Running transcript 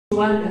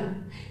wonder,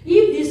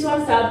 if this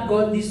one served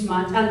God this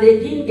much and they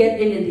didn't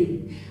get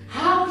anything,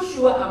 how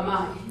sure am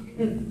I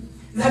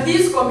that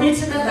this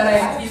commitment that I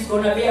have is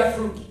going to bear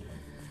fruit?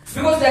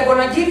 Because they're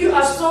going to give you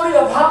a story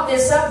of how they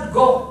served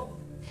God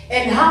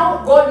and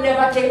how God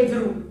never came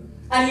through.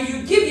 And if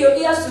you give your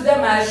ears to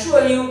them, I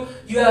assure you,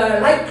 you are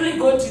likely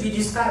going to be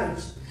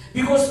discouraged.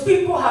 Because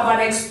people have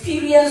an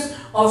experience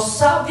of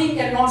serving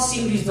and not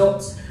seeing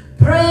results,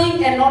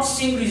 praying and not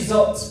seeing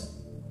results,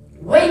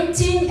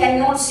 waiting and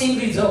not seeing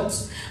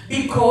results,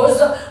 because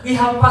we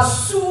have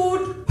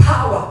pursued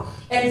power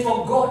and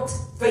forgot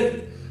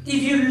faith.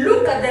 If you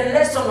look at the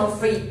lesson of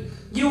faith,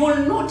 you will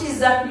notice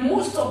that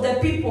most of the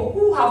people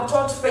who have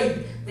taught faith,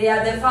 they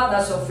are the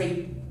fathers of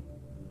faith.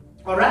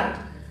 Alright?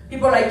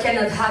 People like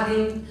Kenneth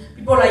Hagin,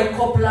 people like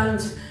Copeland,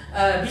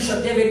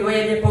 Bishop David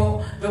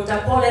Oyedepo,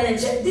 Dr. Paul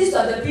Enenche. These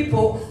are the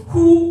people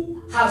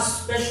who have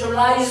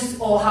specialized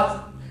or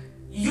have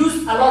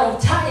used a lot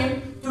of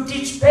time to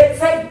teach faith.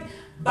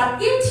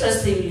 But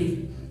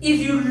interestingly, if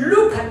you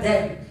look at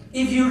them,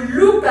 if you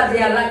look at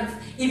their life,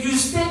 if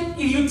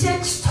you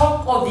take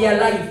stock of their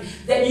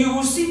life, then you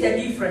will see the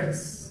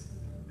difference.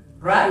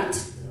 Right?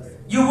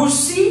 You will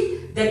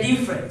see the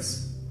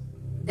difference.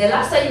 The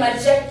last time I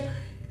checked,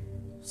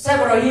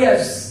 several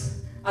years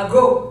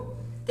ago,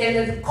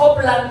 Kenneth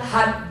Copeland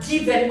had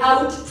given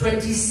out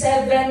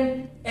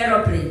 27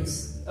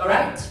 aeroplanes.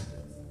 Alright?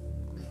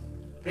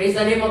 Praise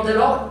the name of the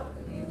Lord.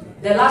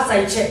 The last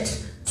I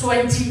checked,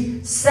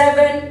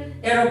 27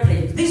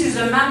 aeroplanes. This is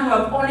a man who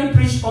have only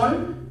preached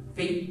on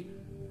faith.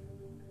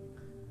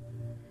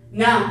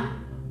 Now,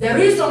 the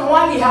reason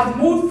why we have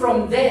moved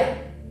from there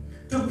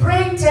to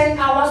praying 10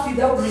 hours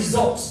without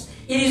results,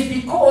 it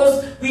is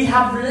because we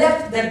have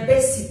left the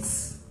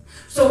basics.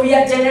 So we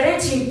are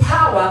generating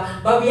power,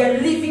 but we are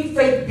leaving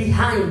faith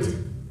behind.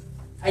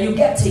 Are you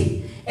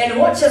getting? And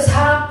watch us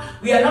how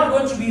we are not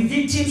going to be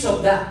victims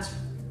of that.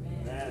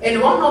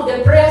 And one of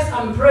the prayers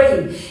I'm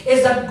praying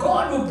is that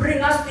God will bring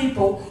us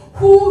people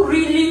who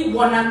really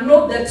want to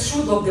know the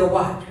truth of the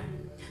word.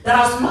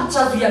 That as much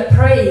as we are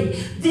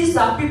praying, these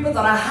are people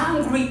that are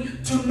hungry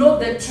to know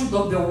the truth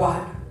of the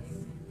word.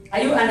 Are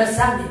you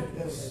understanding?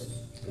 Yes.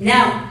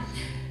 Now,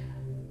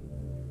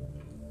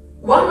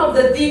 one of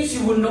the things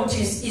you will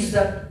notice is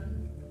that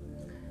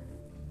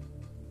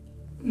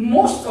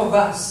most of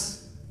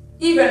us,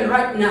 even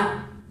right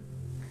now,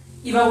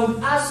 if I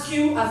would ask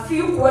you a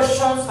few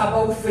questions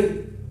about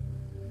faith,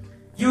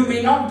 you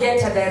may not get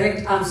a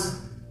direct answer.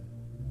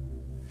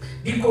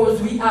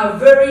 Because we are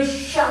very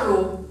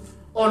shallow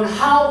on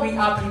how we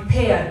are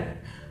prepared,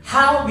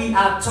 how we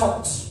are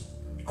taught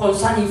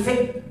concerning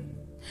faith.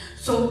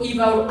 So if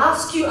I will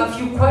ask you a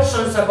few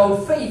questions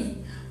about faith,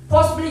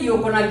 possibly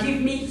you're going to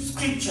give me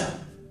scripture.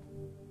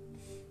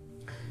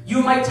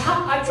 You might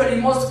have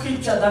actually more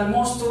scripture than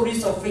more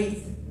stories of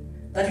faith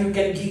that you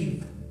can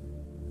give.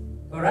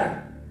 Alright?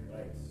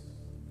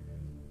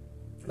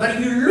 But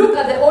if you look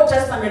at the Old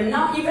Testament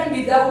now, even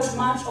without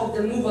much of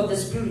the move of the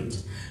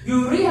Spirit,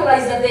 you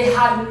realize that they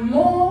had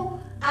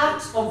more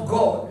acts of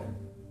God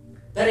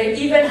that they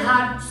even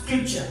had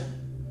scripture.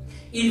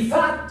 In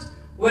fact,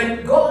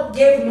 when God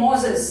gave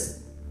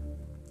Moses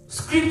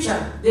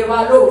scripture, there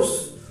were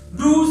laws,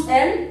 do's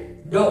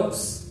and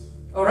don'ts.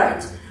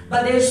 Alright?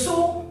 But they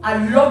saw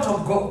a lot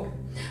of God.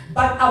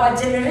 But our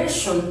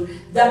generation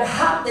that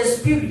have the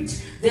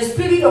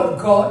Spirit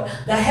of God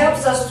that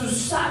helps us to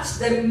search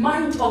the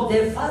mind of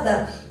the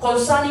Father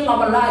concerning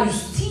our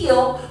lives,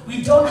 still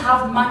we don't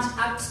have much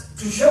acts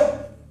to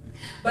show.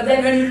 But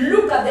then when you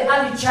look at the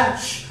early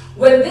church,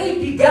 when they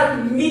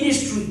began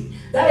ministry,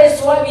 that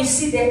is why we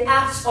see the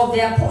Acts of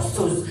the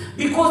Apostles,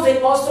 because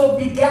they also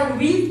began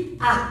with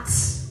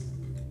Acts.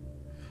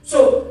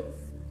 So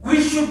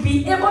we should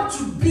be able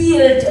to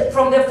build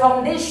from the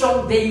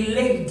foundation they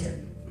laid.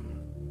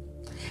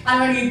 And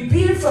when we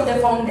build from the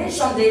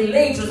foundation they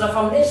laid, to the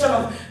foundation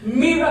of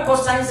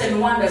miracles, signs and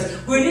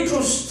wonders, we need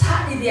to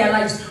study their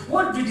lives.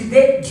 What did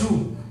they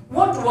do?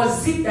 What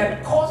was it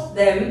that caused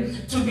them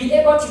to be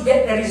able to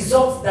get the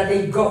results that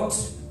they got?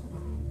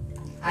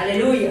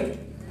 Hallelujah.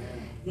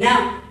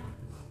 Now,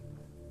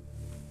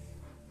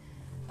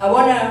 I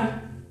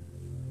wanna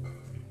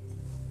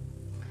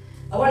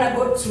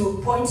go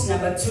to point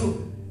number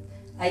 2.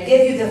 I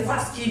gave you the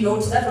first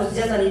keynote. That was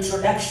just an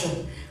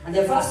introduction. And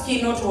the first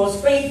keynote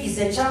was faith is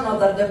a channel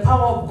that the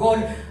power of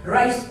God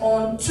rises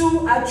on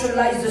to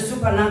actualize the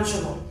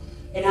supernatural.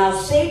 And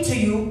I'll say to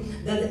you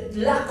that the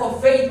lack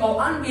of faith or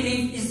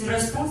unbelief is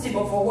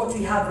responsible for what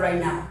we have right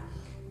now.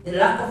 The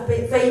lack of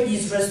faith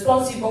is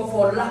responsible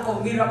for lack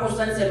of miracles,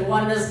 signs and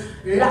wonders,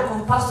 lack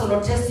of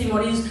personal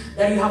testimonies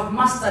that you have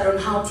mastered on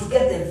how to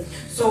get them.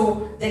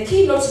 So the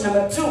keynote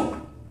number 2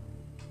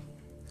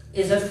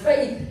 is that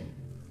faith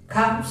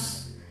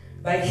comes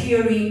by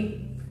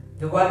hearing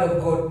the word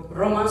of God.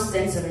 Romans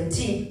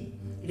 10:17.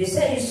 It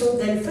says, so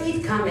then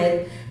faith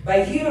cometh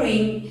by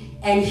hearing,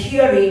 and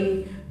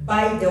hearing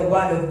by the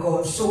word of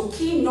God. So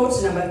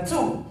keynote number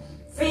 2,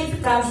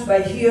 faith comes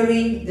by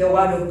hearing the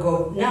word of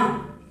God.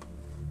 Now,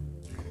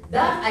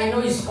 that I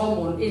know is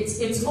common.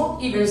 It's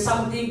not even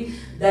something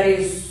that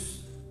is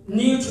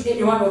new to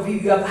any one of you.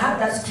 You have heard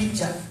that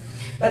scripture.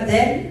 But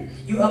then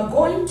you are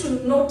going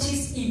to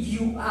notice, if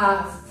you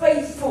are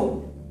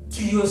faithful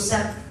to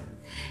yourself,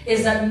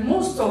 is that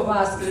most of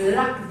us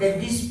lack the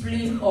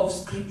discipline of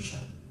scripture.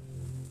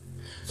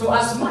 So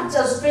as much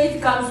as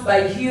faith comes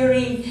by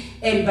hearing,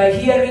 and by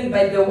hearing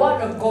by the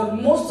word of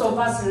God, most of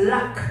us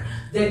lack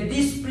the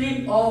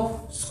discipline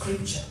of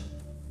scripture.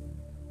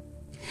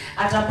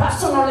 At a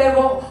personal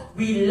level,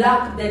 we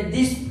lack the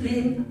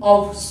discipline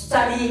of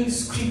studying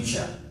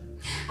scripture.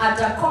 At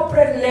a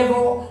corporate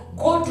level,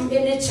 go to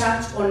any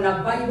church on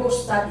a Bible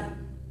study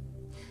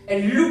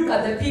and look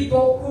at the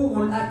people who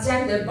will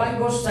attend the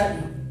Bible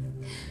study.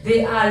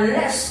 They are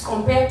less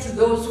compared to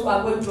those who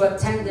are going to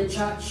attend the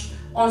church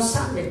on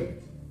Sunday.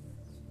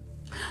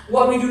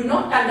 What we do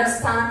not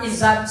understand is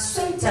that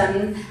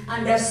Satan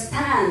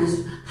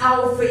understands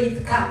how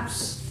faith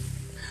comes.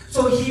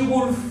 So he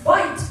will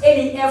fight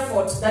any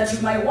effort that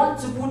you might want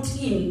to put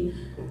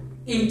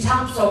in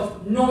terms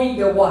of knowing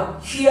the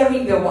word,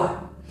 hearing the word.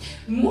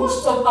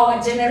 Most of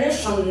our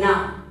generation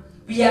now,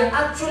 we are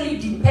actually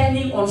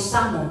depending on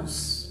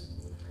sermons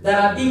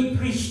that are being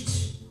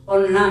preached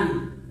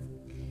online.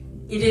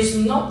 It is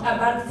not a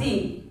bad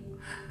thing,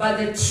 but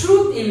the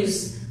truth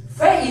is,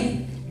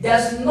 faith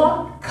does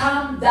not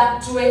come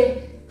that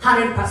way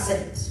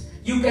 100%.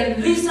 You can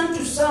listen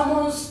to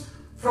sermons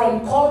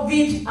from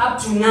COVID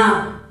up to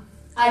now,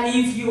 and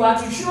if you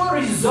are to show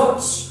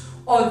results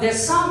of the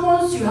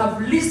sermons you have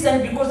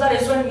listened, because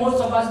that is when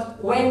most of us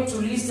went to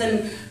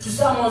listen to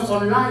sermons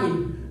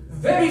online,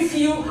 very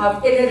few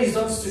have any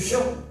results to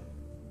show.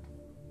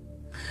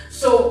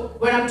 So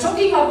when I'm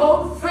talking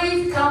about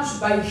faith comes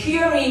by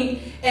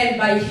hearing, and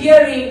by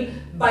hearing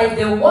by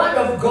the word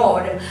of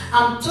God,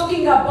 I'm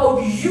talking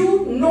about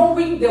you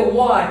knowing the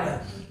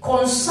word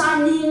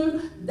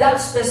concerning that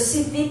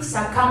specific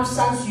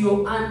circumstance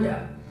you're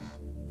under.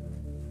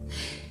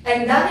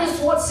 And that is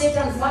what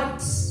Satan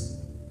fights.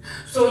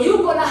 So you're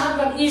going to have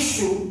an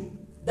issue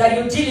that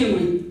you're dealing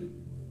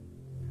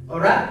with.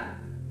 Alright?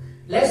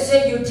 Let's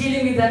say you're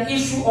dealing with an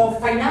issue of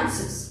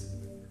finances.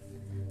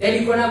 Then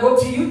you're going to go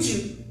to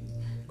YouTube.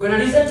 You're going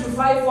to listen to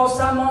 5-4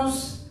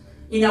 sermons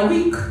in a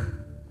week.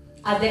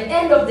 At the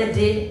end of the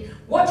day,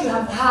 what you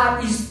have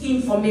had is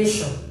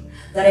information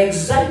that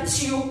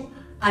excites you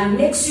and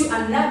makes you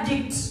an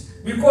addict,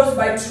 because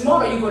by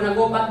tomorrow you're going to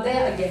go back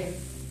there again.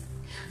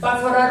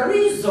 But for a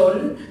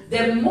reason,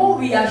 the more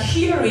we are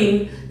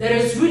hearing, there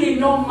is really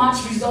not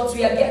much results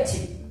we are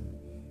getting.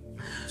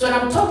 So when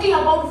I'm talking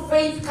about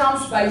faith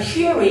comes by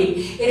hearing,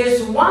 it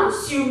is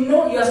once you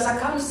know your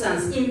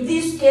circumstance. In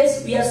this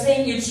case, we are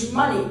saying it's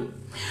money.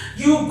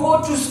 You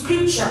go to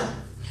scripture,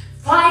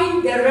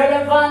 find the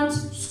relevant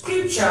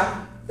scripture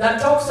that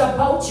talks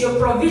about your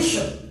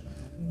provision.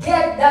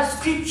 Get that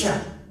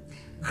scripture.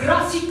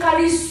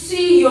 Graphically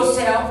see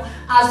yourself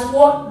as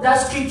what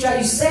that scripture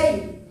is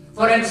saying.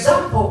 For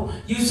example,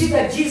 you see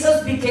that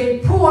Jesus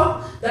became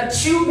poor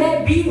that you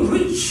may be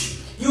rich.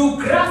 You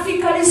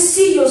graphically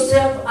see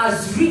yourself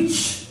as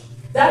rich.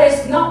 That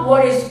is not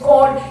what is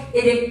called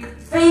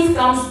faith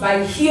comes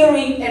by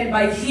hearing, and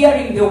by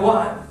hearing the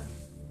word.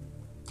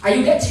 Are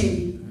you getting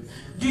me?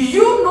 Do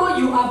you know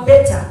you are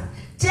better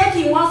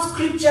taking one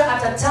scripture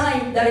at a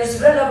time that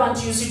is relevant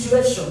to your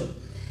situation,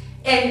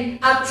 and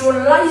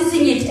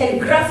actualizing it,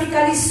 and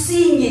graphically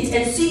seeing it,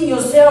 and seeing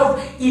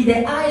yourself in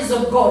the eyes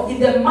of God,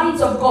 in the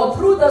minds of God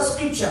through the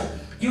scripture?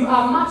 You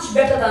are much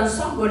better than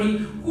somebody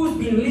who's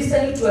been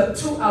listening to a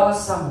 2-hour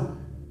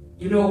sermon.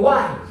 You know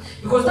why?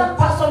 Because that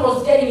person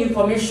was getting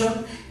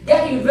information,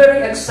 getting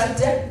very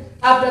excited.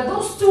 After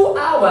those 2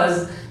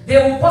 hours, they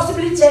will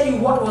possibly tell you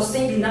what was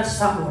said in that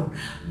sermon.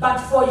 But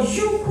for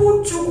you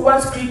who took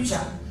one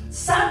scripture,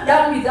 sat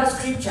down with that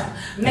scripture,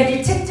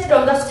 meditated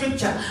on that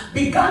scripture,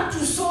 began to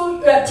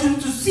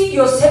see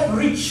yourself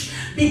rich,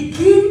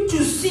 begin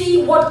to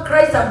see what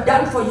Christ has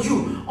done for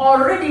you,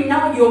 already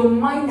now your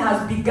mind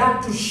has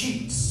begun to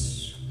shift.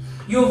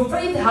 Your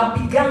faith has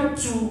begun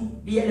to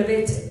be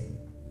elevated.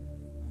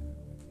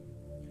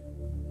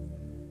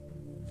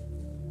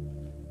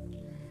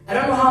 I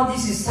don't know how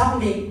this is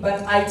sounding,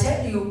 but I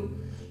tell you,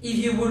 if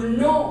you will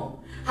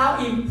know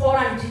how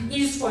important it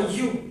is for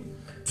you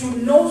to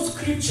know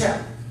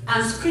scripture,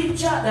 and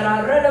scripture that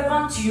are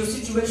relevant to your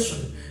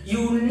situation,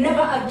 you will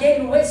never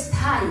again waste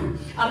time.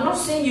 I'm not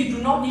saying you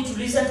do not need to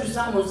listen to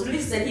sermons.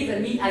 Listen,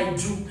 even me, I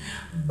do.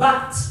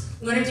 But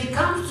when it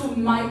comes to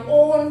my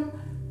own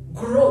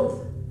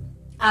growth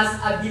as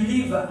a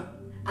believer,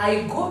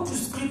 I go to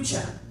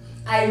scripture.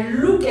 I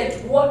look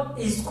at what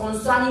is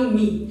concerning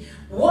me.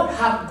 What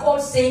have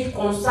God said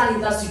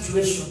concerning that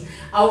situation?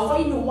 I'll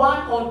find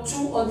 1 or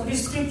 2 or 3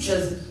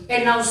 scriptures,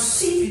 and I'll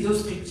sit with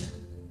those scriptures.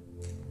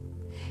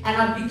 And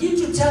I begin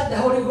to tell the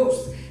Holy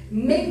Ghost,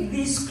 make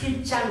this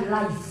scripture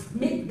life.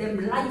 Make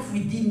them life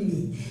within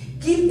me.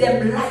 Give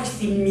them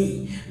life in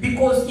me.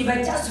 Because if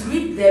I just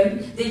read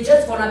them, they're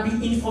just going to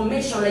be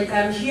information like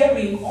I'm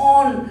hearing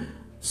on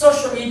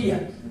social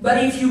media.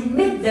 But if you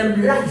make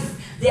them life,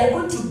 they are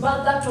going to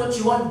birth that what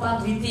you want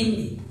birth within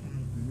me.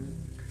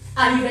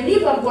 And even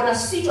if I'm going to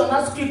sit on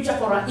that scripture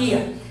for a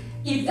year,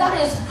 if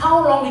that is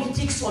how long it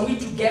takes for me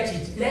to get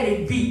it, let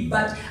it be.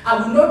 But I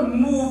will not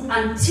move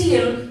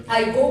until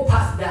I go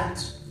past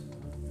that.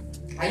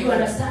 Are you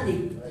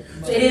understanding?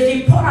 So it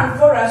is important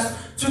for us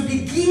to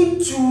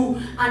begin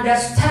to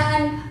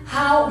understand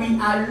how we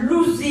are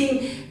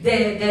losing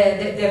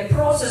the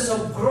process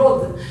of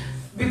growth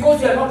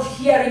because we are not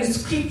hearing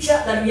scripture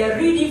that we are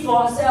reading for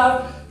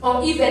ourselves,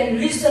 or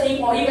even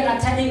listening, or even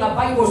attending a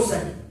Bible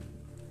study.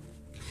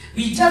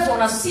 We just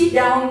want to sit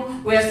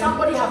down where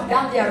somebody have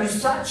done their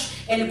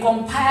research and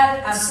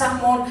compiled a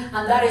sermon,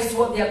 and that is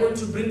what they are going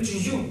to bring to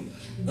you.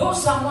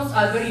 Those sermons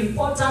are very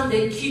important.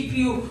 They keep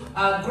you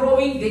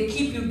growing. They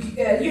keep you,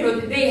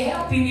 they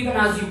help you even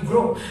as you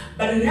grow.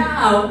 But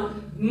now,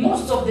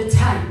 most of the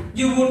time,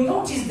 you will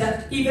notice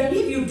that even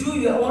if you do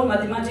your own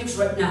mathematics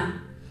right now,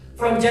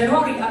 from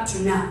January up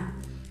to now,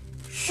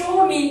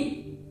 show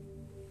me,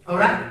 all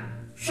right,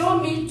 show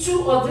me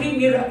 2 or 3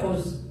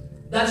 miracles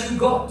that you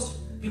got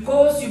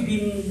because you've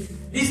been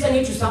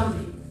listening to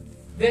something.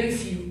 Very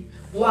few.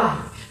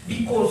 Why?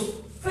 Because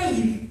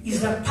faith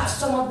is a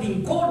personal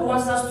thing. God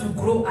wants us to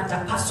grow at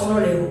a personal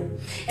level.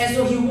 And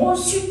so he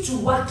wants you to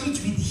work it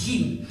with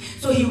him.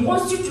 So he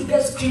wants you to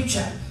get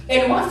scripture.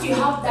 And once you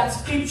have that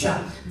scripture,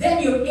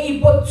 then you're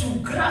able to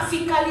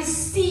graphically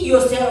see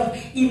yourself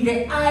in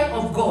the eye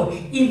of God,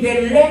 in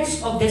the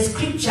lens of the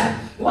scripture.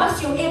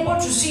 Once you're able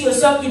to see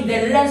yourself in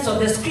the lens of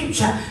the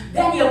scripture,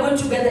 then you're going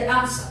to get the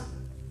answer.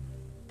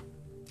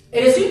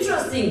 It is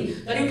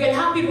interesting that you can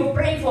have people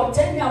praying for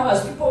 10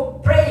 hours,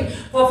 people praying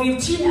for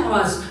 15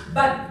 hours,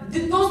 but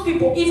those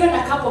people, even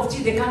a cup of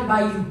tea, they can't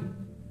buy you.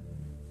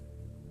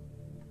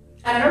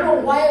 And I don't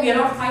know why we are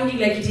not finding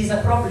like it is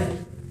a problem.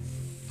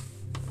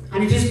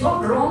 And it is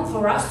not wrong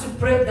for us to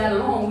pray that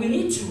long. We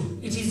need to.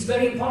 It is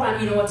very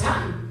important in our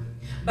time.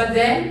 But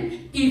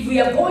then, if we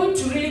are going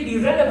to really be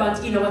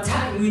relevant in our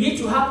time, we need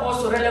to have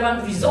also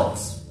relevant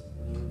results.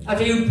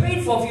 After you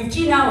prayed for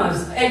 15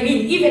 hours,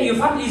 even your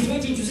family is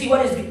waiting to see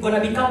what is going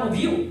to become of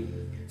you.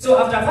 So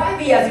after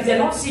 5 years, if they're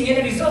not seeing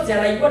any results,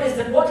 they're like, what is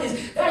that?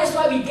 That is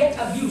why we get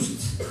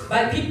abused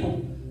by people.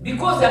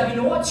 Because they've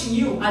been watching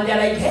you, and they're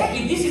like,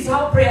 hey, if this is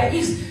how prayer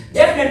is,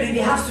 definitely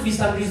there has to be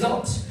some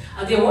results.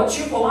 And they watch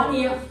you for 1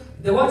 year,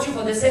 they watch you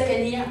for the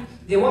 2nd year,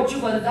 they watch you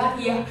for the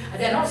 3rd year, and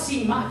they're not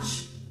seeing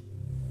much.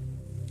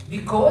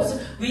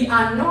 Because we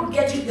are not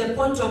getting to the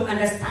point of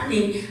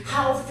understanding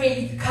how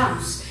faith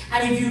comes.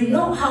 And if you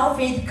know how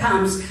faith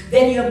comes,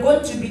 then you're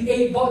going to be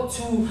able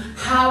to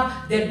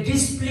have the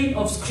discipline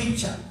of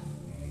scripture.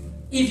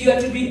 If you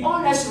are to be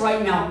honest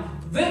right now,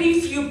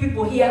 very few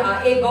people here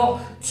are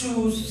able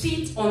to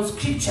sit on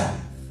scripture,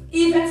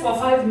 even for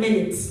 5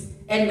 minutes,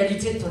 and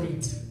meditate on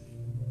it.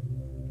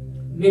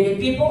 Many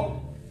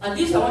people, and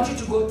this I want you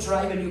to go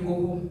try when you go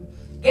home.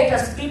 Get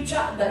a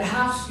scripture that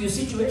has your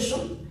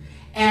situation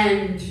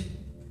and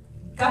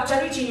capture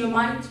it in your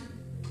mind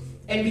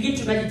and begin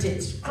to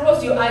meditate.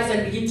 Close your eyes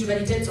and begin to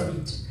meditate on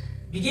it.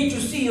 Begin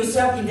to see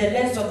yourself in the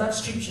lens of that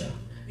scripture.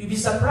 You'll be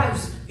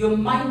surprised. Your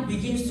mind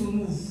begins to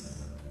move.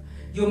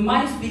 Your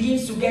mind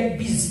begins to get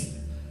busy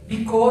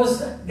because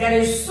there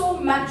is so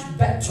much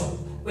battle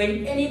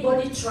when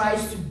anybody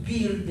tries to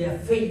build their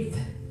faith.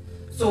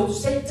 So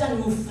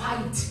Satan will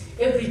fight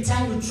every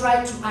time you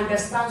try to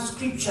understand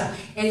scripture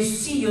and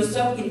see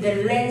yourself in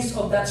the lens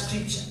of that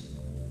scripture.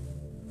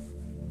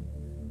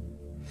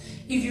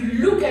 If you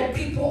look at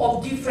people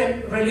of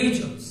different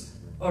religions,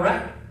 all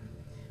right,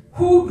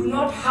 who do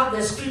not have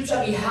the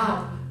scripture we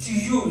have to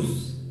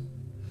use,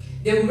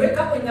 they will wake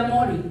up in the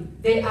morning,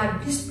 they are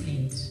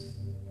disciplined.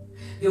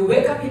 They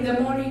wake up in the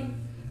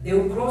morning, they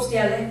will cross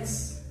their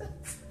legs,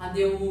 and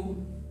they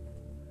will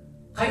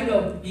kind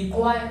of be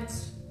quiet,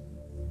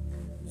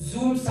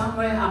 zoom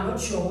somewhere, I'm not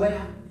sure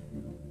where,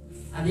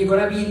 and they're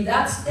going to be in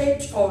that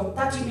state for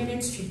 30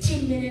 minutes,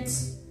 15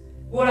 minutes.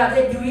 What are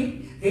they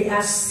doing? They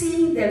are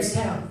seeing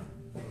themselves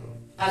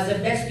as the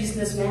best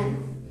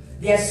businessman.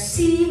 They are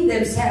seeing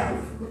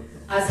themselves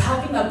as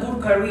having a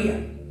good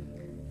career.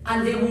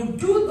 And they will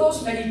do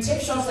those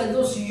meditations and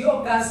those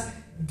yogas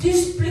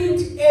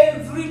disciplined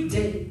every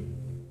day.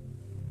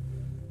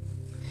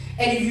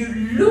 And if you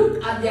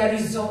look at their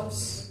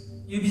results,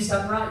 you'll be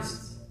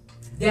surprised.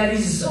 Their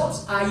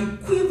results are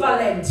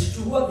equivalent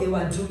to what they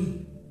were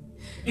doing.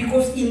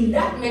 Because in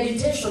that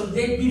meditation,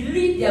 they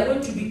believe they are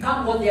going to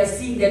become what they are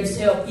seeing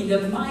themselves in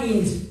the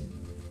mind.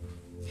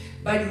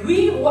 But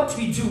what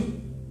we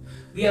do,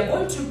 we are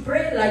going to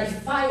pray like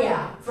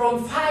fire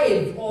from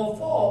 5 or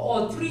 4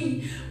 or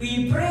 3.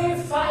 We pray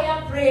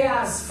fire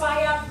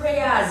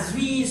prayers.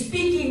 We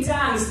speak in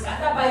tongues,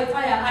 scattered by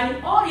fire,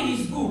 and all it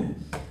is good.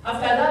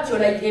 After that, you're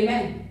like,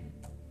 amen.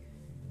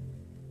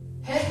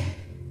 Hey,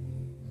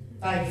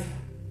 5.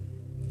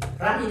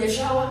 Run in the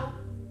shower,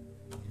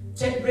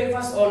 take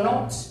breakfast or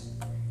not,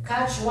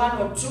 catch 1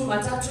 or 2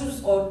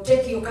 matatus, or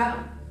take your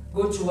car,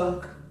 go to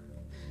work.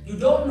 You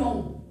don't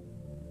know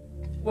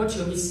what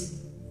you're missing.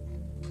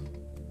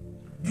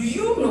 Do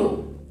you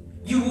know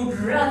you would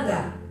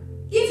rather,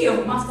 if you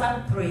have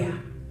mastered prayer,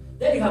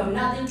 then you have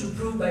nothing to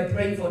prove by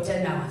praying for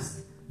 10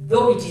 hours,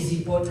 though it is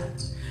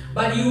important.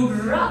 But you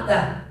would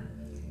rather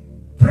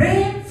pray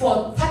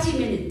for 30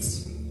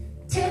 minutes.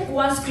 Take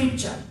one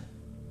scripture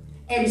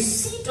and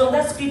sit on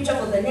that scripture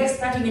for the next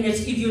 30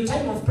 minutes if your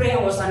time of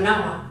prayer was an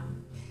hour.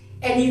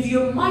 And if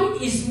your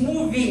mind is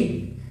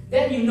moving,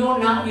 then you know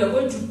now you're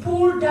going to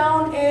pull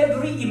down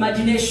every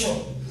imagination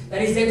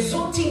that is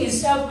exalting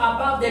itself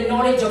above the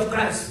knowledge of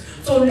Christ.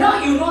 So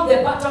now you know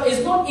the battle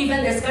is not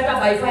even the scatter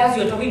by fires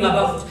you're talking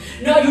about.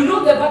 Now you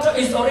know the battle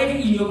is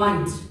already in your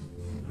mind.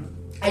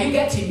 Are you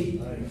getting me?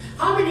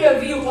 How many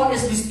of you,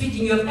 honestly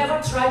speaking, you have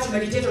ever tried to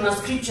meditate on a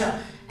scripture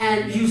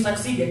and you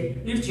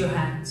succeeded? Lift your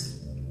hands.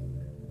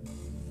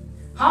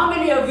 How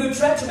many of you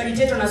tried to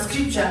meditate on a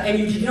scripture and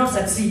you did not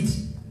succeed?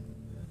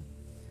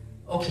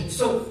 Okay,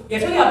 so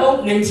you're talking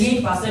about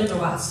 98%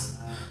 of us.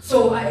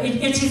 So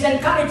it is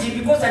encouraging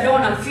because I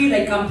don't want to feel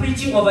like I'm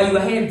preaching over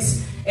your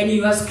heads and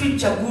you are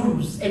scripture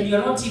gurus and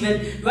you're not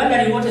even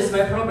wondering what is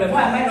my problem.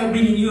 Why am I not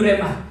bringing you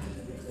Rema?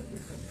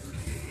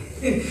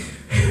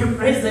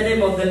 Praise the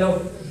name of the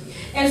Lord.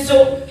 And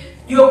so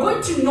you're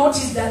going to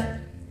notice that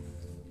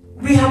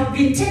we have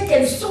been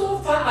taken so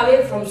far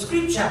away from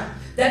scripture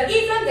that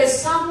even the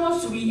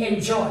sermons we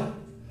enjoy,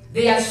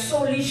 they are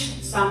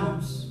soulish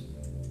sermons.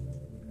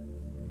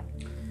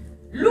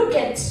 Look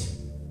at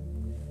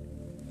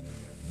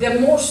the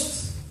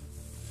most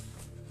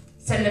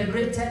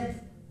celebrated,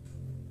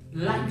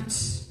 liked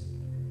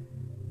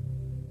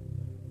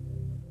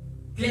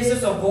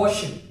places of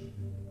worship.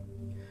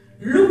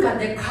 Look at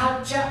the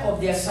culture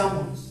of their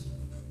sermons.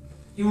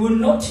 You will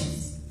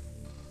notice,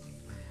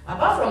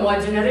 apart from our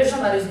generation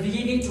that is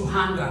beginning to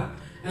hunger,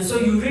 and so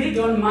you really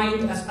don't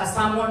mind a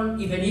sermon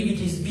even if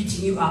it is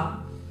beating you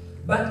up.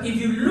 But if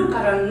you look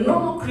at a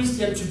normal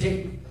Christian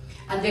today,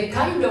 and the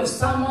kind of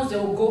sermons they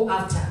will go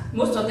after,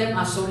 most of them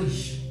are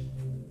soulish.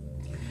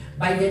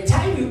 By the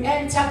time you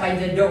enter by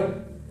the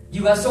door,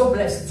 you are so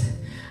blessed.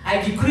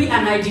 I decree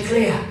and I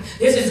declare,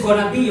 this is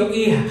going to be your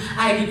ear.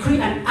 I decree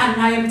and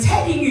I am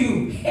telling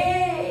you,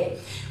 hey,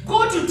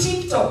 go to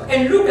TikTok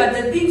and look at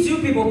the things you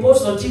people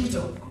post on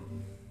TikTok.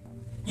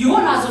 You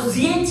want to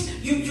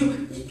associate,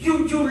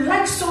 you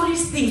like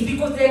soulish things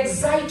because they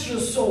excite your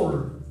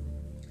soul.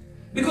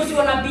 Because you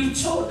want to be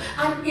told,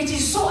 and it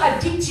is so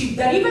addictive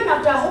that even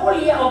after a whole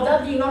year of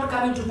that thing not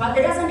coming to pass,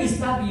 it doesn't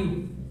disturb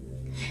you.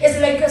 It's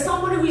like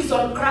somebody who is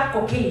on crack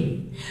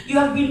cocaine. You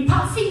have been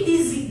puffing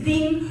this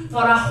thing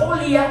for a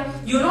whole year.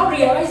 You're not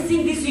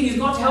realizing this thing is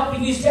not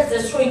helping you, it's just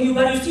destroying you,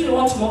 but you still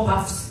want more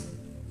puffs.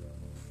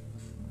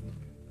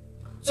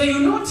 So you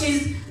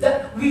notice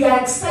that we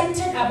are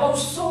excited about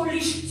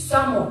soulish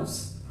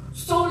sermons,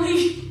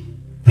 soulish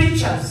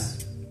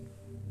preachers.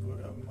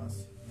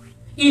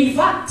 In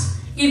fact,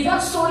 if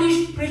that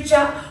soulish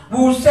preacher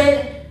will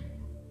say,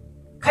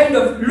 kind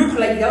of look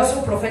like they're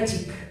also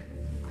prophetic,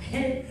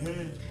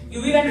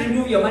 you even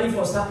remove your money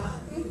for supper.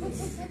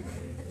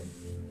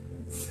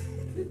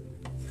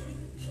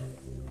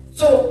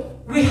 So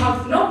we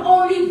have not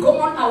only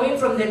gone away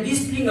from the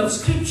discipline of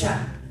scripture,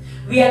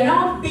 we are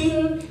now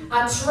being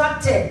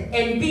attracted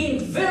and being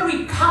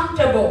very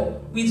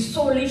comfortable with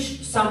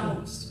soulish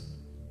sermons.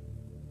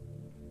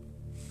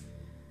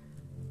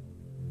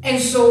 And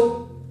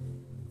so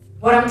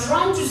what I'm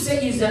trying to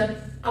say is that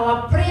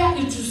our prayer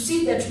is to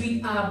see that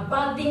we are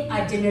birthing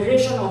a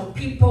generation of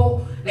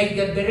people like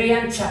the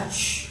Berean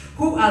church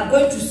who are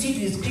going to sit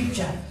with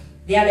scripture.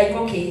 They are like,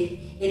 okay,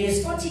 it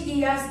is 40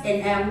 years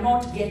and I am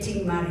not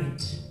getting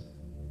married.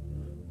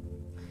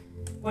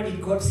 What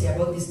did God say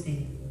about this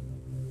thing?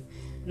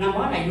 Number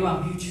one, I know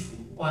I'm beautiful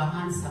or I'm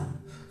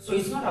handsome. So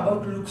it's not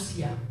about looks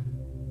here.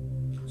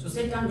 So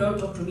Satan, don't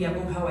talk to me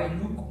about how I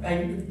look.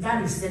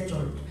 That is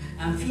settled.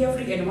 I'm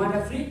fearfully and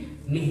wonderfully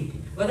made.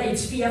 Whether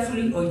it's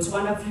fearfully or it's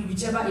wonderfully,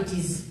 whichever it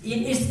is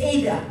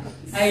either.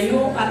 I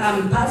know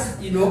I'm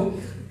past, you know.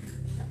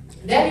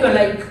 Then you're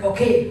like,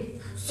 okay.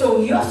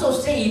 So he also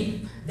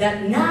said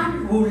that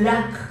none will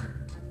lack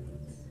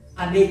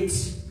a mate.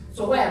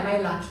 So why am I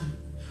lucky?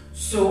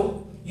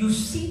 So you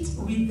sit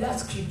with that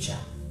scripture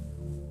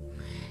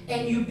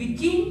and you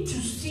begin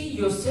to see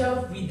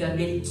yourself with a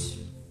mate.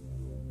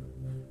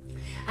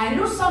 I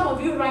know some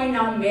of you right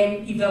now,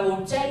 men, if I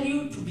will tell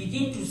you to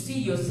begin to see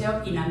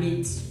yourself in a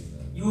mate,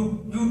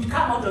 you'd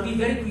come out of it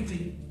very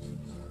quickly.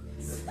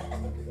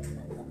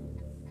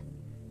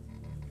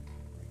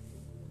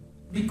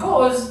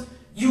 Because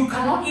you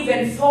cannot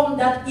even form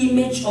that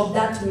image of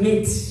that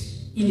mate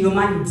in your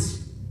mind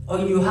or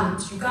in your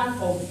heart. You can't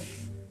form.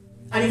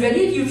 And even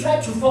if you try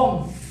to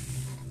form,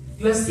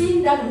 you are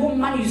seeing that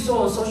woman you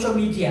saw on social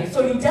media.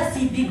 So you just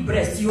see big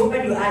breasts. You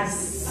open your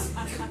eyes.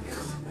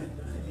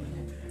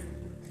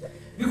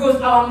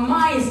 Because our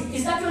minds,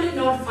 it's actually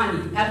not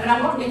funny. And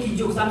I'm not making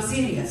jokes, I'm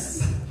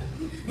serious.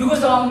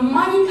 Because our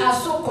minds are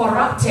so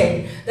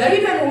corrupted that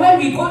even when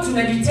we go to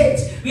meditate,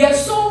 we are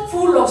so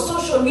full of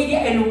social media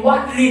and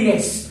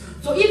worldliness.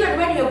 So even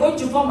when you're going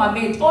to form a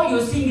mate, all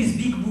you're seeing is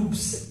big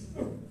boobs.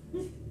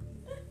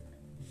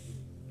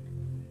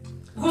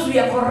 Because we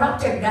are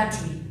corrupted that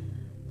way.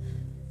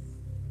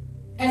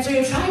 And so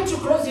you're trying to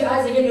close your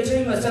eyes again, you're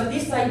telling yourself,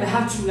 this time I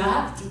have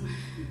to.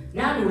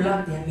 None will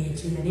love their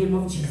mate in the name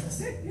of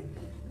Jesus.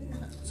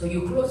 So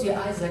you close your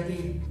eyes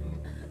again.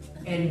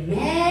 And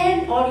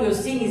man, all you're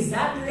seeing is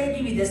that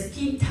lady with the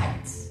skin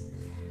tight.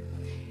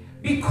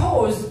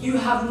 Because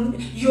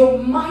your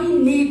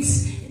mind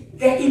needs,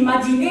 the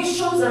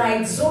imaginations that are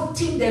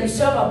exalting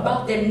themselves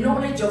about the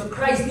knowledge of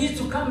Christ needs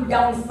to come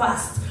down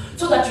fast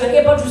so that you're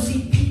able to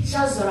see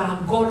pictures that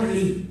are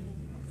godly.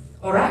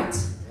 Alright?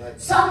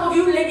 Some of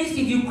you ladies,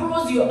 if you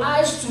close your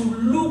eyes to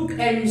look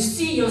and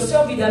see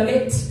yourself in a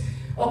net,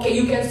 okay,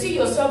 you can see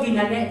yourself in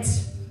a net.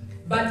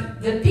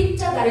 But the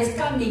picture that is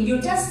coming,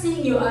 you're just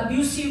seeing your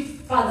abusive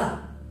father.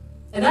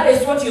 And that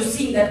is what you're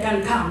seeing that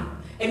can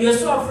come. And you're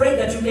so afraid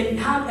that you can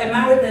have a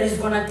marriage that is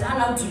going to turn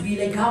out to be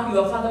like how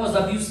your father was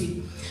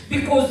abusive.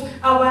 Because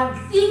our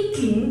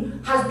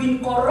thinking has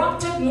been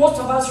corrupted, most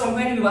of us, from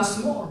when we were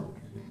small.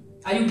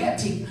 Are you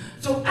getting?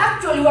 So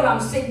actually what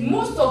I'm saying,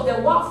 most of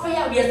the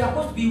warfare we are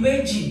supposed to be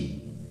waging.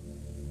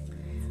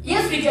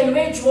 Yes, we can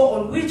wage war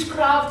on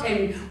witchcraft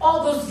and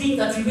all those things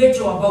that we wage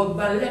war about,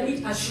 but let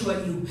me assure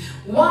you,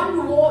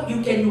 one war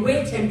you can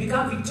wage and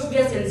become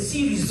victorious and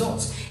see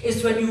results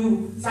is when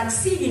you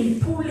succeed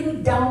in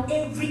pulling down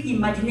every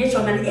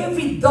imagination and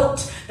every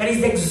thought that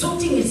is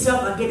exalting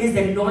itself against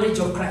the knowledge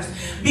of Christ.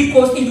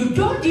 Because if you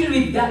don't deal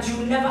with that, you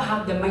will never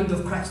have the mind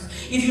of Christ.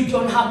 If you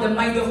don't have the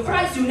mind of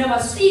Christ, you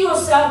never see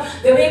yourself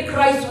the way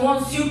Christ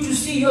wants you to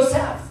see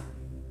yourself.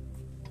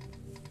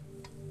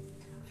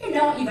 And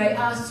now if I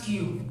ask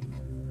you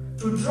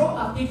to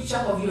draw a picture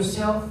of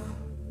yourself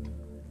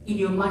in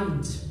your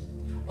mind,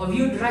 of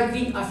you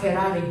driving a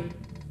Ferrari,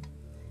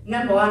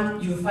 number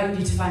one, you find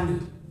it funny.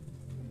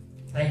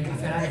 Like a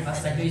Ferrari,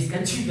 Pastor Joyce,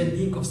 can't you even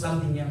think of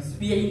something else?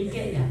 We are in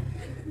Kenya.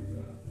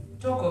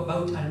 Talk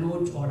about a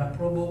note or a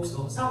Pro Box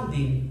or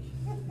something.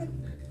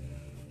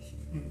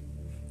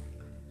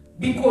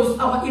 Because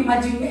our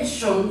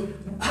imagination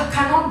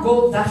cannot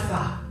go that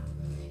far.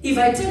 If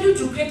I tell you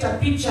to create a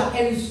picture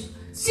and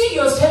see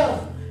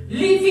yourself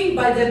living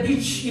by the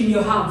beach in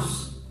your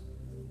house,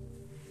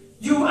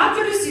 you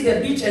actually see the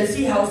beach and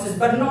see houses,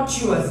 but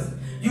not yours.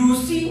 You will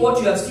see what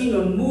you have seen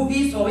on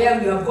movies or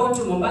where you have gone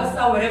to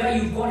Mombasa, wherever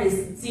you've gone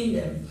and seen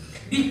them.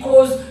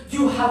 Because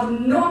you have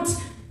not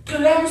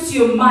cleansed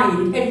your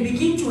mind and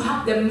begin to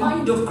have the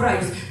mind of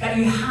Christ that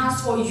He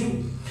has for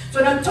you.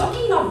 So when I'm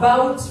talking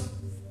about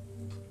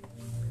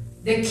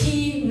the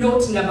key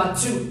note number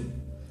 2,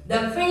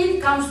 the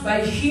faith comes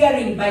by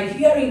hearing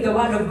the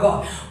word of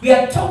God. We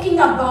are talking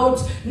about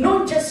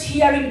not just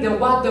hearing the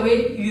word the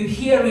way you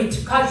hear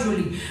it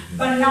casually,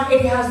 but now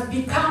it has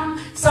become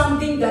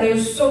something that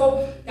is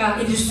so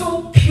it is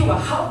so pure,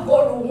 how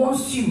God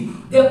wants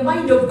you, the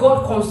mind of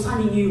God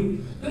concerning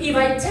you. So if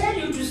I tell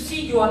you to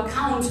see your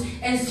account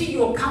and see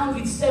your account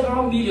with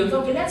several millions,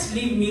 okay, let's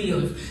leave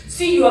millions.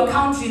 See your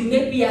account with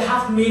maybe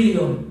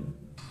 500,000,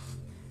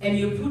 and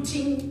you're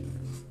putting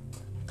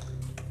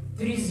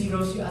 3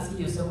 zeros, you're asking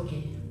yourself,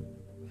 okay,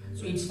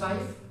 so it's 5.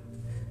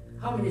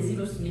 How many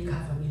zeros make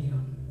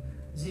 500,000?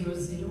 0,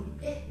 0.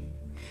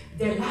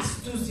 The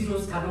last 2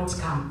 zeros cannot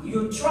come.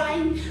 You're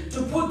trying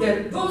to put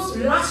those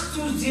last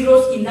 2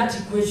 zeros in that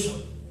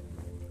equation.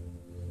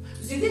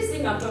 See, this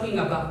thing I'm talking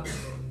about,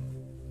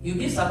 you'll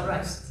be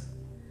surprised.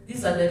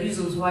 These are the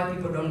reasons why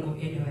people don't go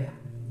anywhere.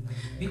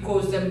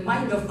 Because the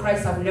mind of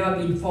Christ have never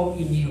been formed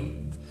in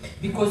you.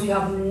 Because you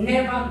have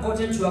never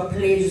gotten to a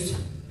place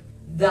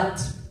that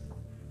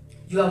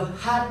you have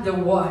heard the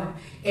word,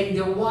 and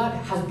the word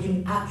has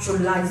been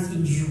actualized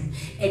in you,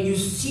 and you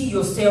see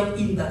yourself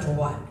in that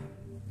word.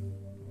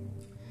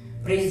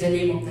 Praise the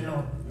name of the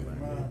Lord.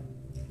 Amen.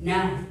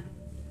 Now,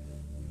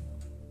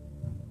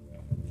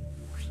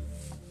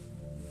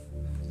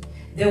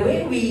 the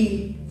way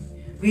we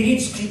read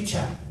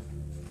scripture,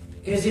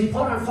 it is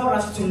important for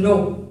us to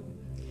know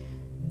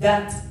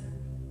that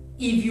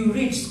if you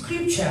read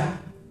scripture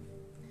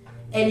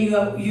and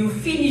you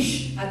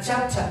finish a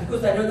chapter,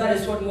 because I know that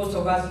is what most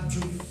of us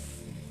do,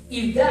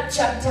 if that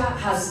chapter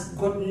has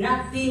got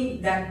nothing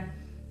that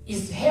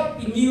is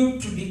helping you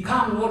to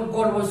become what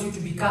God wants you to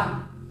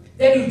become,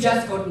 then you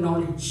just got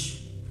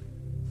knowledge.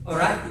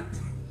 Alright?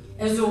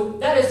 And so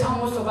that is how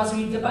most of us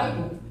read the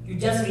Bible. You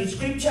just read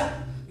scripture.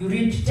 You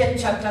read 10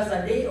 chapters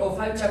a day, or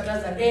 5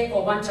 chapters a day,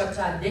 or 1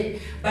 chapter a day.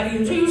 But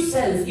in real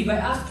sense, if I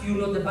ask you,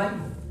 you know the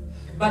Bible.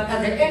 But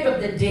at the end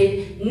of the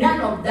day,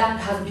 none of that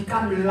has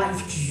become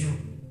life to you.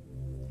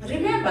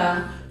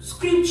 Remember,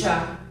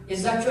 scripture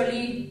is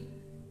actually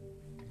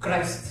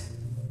Christ.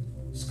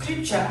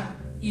 Scripture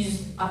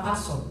is a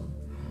person.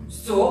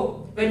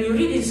 So, when you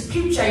read in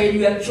scripture and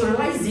you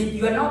actualize it,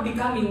 you are now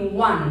becoming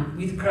one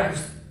with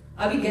Christ.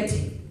 Are we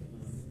getting?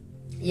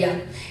 Yeah.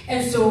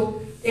 And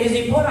so, it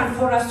is important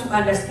for us to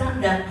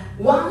understand that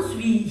once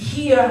we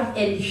hear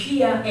and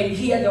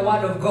hear the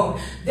word of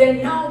God,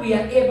 then now we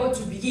are able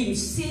to begin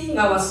seeing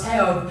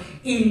ourselves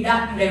in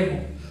that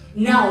level.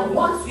 Now,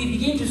 once we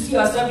begin to see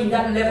ourselves in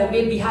that level,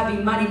 maybe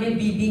having money,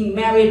 maybe being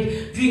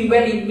married, doing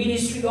well in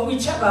ministry, or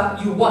whichever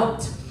you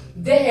want,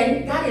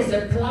 then that is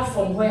a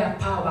platform where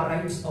power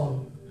rides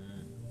on.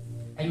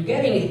 Are you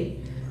getting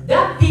it?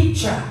 That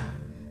picture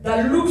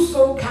that looks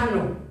so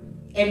carnal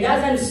and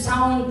doesn't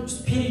sound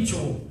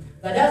spiritual,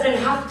 that doesn't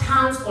have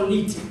tongues on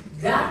it,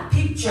 that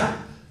picture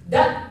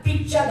That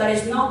picture that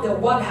is now the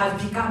word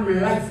has become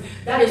life.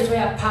 That is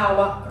where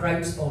power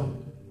rides on.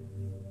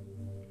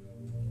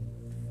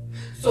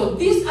 So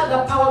this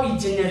other power we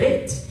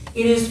generate,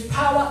 it is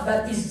power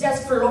that is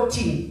just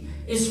floating.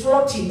 It's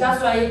floating.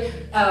 That's why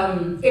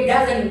it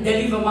doesn't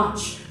deliver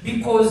much.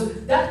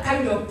 Because that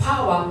kind of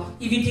power,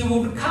 if it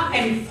would come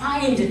and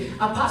find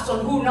a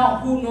person who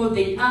knows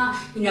they are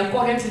in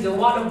accordance to the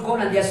word of God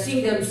and they are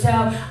seeing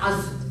themselves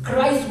as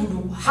Christ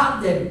would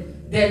have them,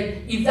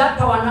 then if that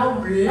power now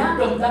would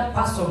land on that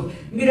person,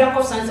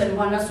 miracle signs and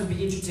wonders will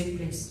begin to take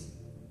place.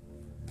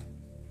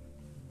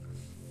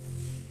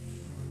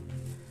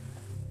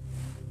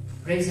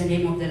 Praise the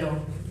name of the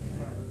Lord.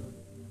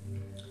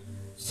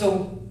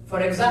 So, for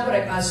example,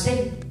 like I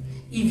said,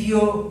 if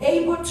you're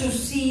able to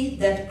see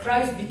that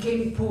Christ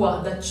became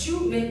poor, that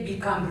you may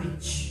become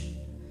rich.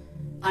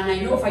 And I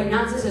know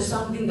finances is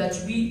something that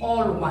we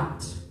all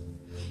want.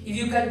 If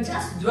you can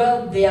just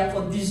dwell there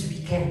for this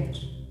weekend,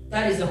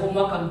 that is the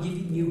homework I'm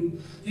giving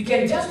you. You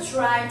can just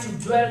try to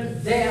dwell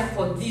there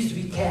for this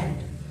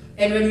weekend.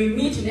 And when we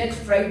meet next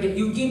Friday,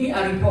 you give me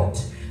a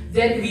report.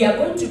 Then we are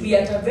going to be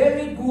at a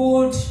very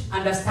good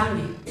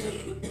understanding.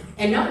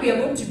 And now we are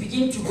going to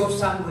begin to go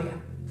somewhere.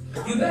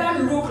 You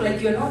better look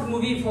like you're not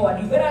moving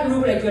forward. You better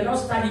look like you're not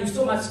studying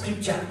so much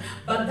scripture.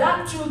 But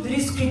that 2-3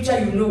 scripture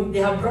you know, they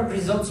have brought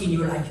results in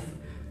your life.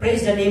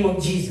 Praise the name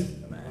of Jesus.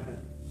 Amen.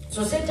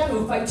 So Satan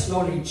will fight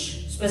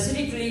knowledge,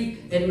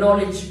 specifically the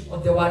knowledge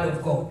of the word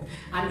of God.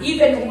 And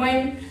even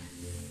when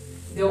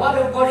the word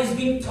of God is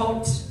being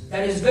taught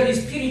that is very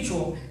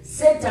spiritual,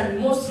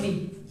 Satan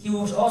mostly, he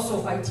will also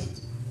fight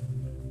it.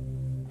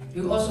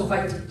 He will also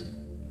fight it.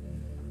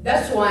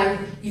 That's why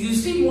if you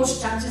see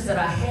most churches that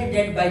are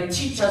headed by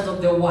teachers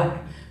of the word,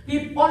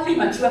 only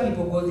mature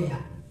people go there.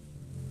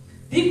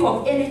 Think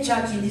of any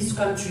church in this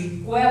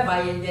country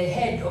whereby the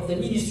head of the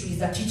ministry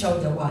is a teacher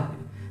of the word.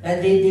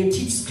 They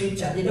teach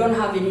scripture. They don't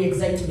have any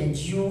excitement.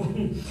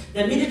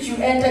 The minute you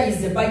enter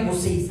is the Bible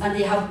says, and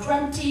they have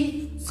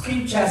 20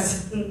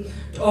 scriptures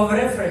of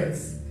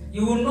reference.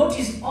 You will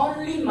notice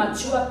only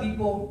mature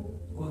people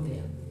go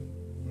there.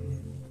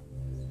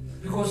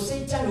 Because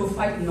Satan will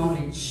fight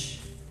knowledge.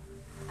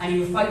 And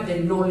you fight the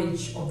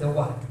knowledge of the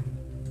word.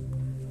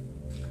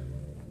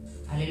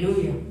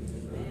 Hallelujah.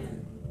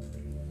 Amen.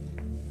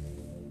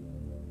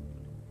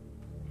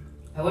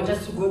 I want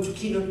us to go to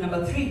keynote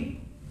number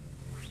 3.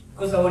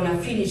 Because I want to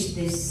finish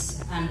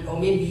this or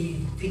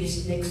maybe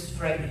finish next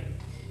Friday.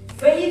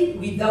 Faith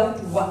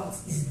without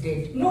works is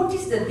dead.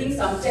 Notice the things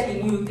I'm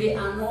telling you, they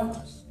are not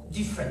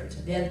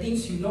different. They are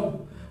things you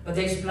know. But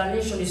the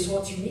explanation is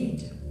what you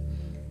need.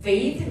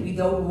 Faith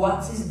without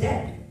works is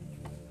dead.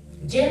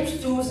 James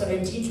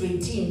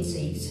 2:17-18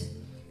 says,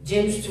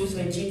 James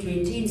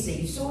 2:17-18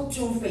 says, so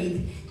too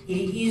faith it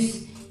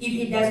is, if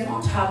it does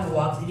not have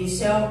works, it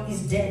itself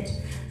is dead.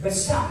 But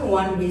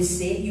someone may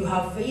say, you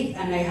have faith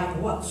and I have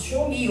works.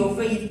 Show me your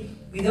faith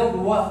without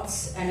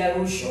works, and I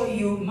will show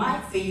you my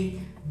faith,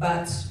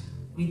 but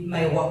with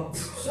my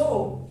works.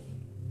 So,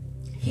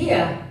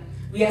 here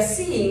we are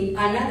seeing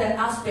another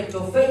aspect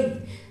of faith,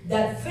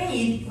 that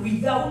faith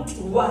without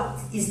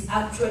works is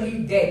actually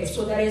dead.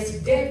 So there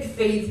is dead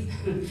faith,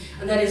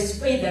 and there is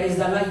faith that is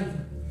alive.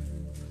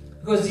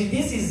 Because if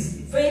this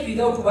is faith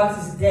without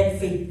works is dead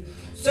faith.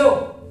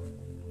 So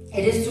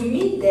it is to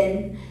me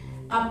then,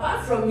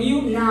 apart from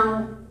you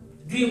now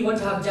doing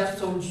what I have just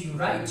told you,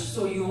 right?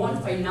 So you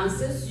want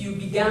finances, you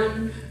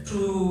began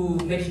to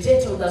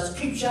meditate on the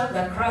scripture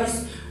that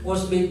Christ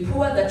was made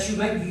poor that you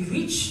might be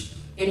rich.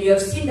 And you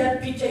have seen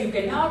that picture, you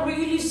can now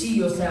really see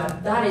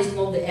yourself. That is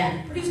not the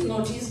end. Please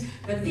notice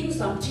the things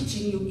I'm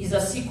teaching you is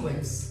a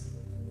sequence,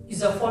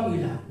 is a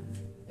formula.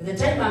 At the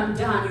time I'm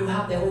done, you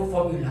have the whole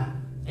formula.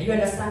 Are you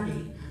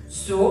understanding?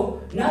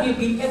 So now you've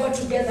been able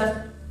to get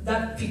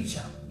that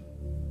picture.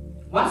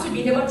 Once you've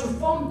been able to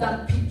form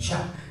that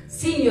picture,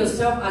 seeing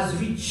yourself as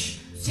rich,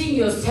 seeing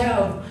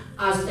yourself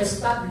as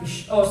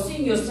established, or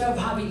seeing yourself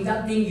having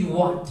that thing you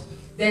want,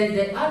 then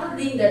the other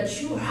thing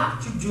that you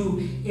have to do,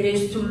 it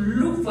is to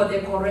look for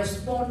the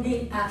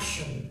corresponding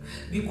action.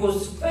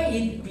 Because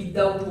faith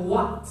without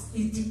works,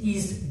 it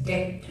is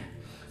dead.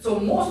 So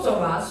most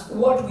of us,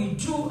 what we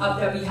do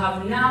after we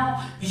have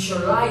now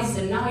visualized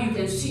and now you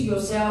can see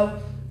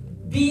yourself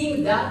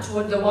being that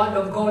what the word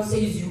of God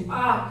says you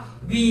are,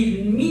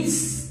 we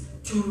miss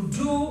to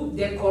do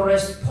the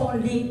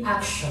corresponding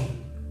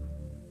action.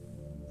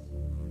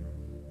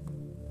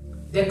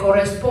 The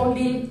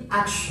corresponding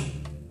action.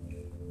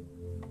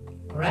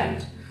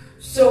 Right?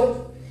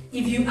 So,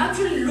 if you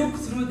actually look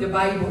through the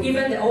Bible,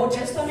 even the Old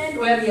Testament,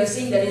 where we are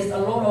seeing there is a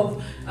lot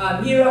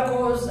of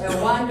miracles,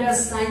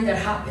 wonders, signs that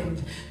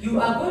happened,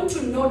 you are going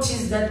to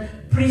notice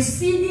that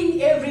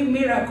preceding every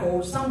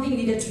miracle, something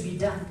needed to be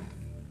done.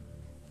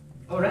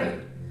 Alright?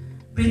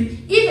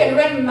 Even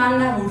when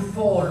manna would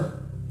fall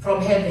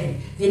from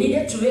heaven, they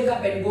needed to wake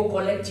up and go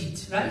collect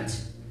it,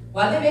 right?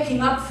 Were they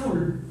waking up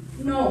full?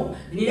 No.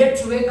 They needed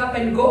to wake up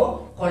and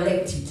go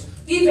collect it.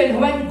 Even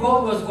when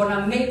God was going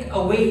to make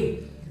a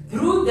way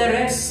through the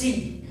Red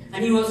Sea,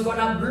 and he was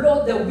gonna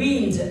blow the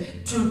wind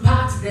to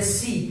part the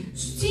sea.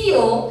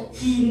 Still,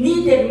 he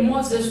needed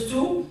Moses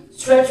to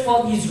stretch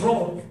forth his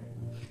rod.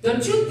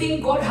 Don't you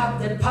think God had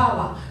the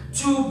power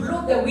to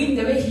blow the wind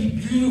the way he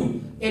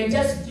blew and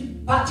just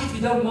part it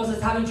without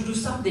Moses having to do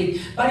something?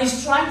 But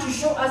he's trying to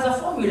show us a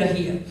formula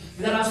here,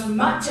 that as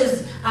much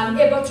as I'm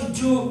able to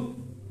do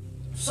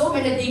so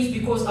many things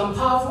because I'm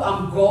powerful,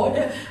 I'm God,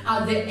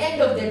 at the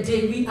end of the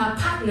day, we are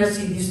partners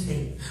in this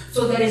thing.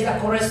 So there is a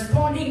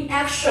corresponding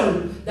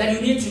action that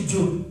you need to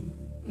do.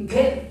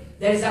 Okay?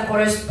 There is a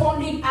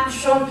corresponding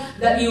action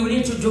that you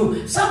need to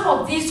do. Some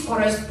of these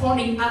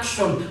corresponding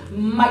action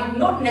might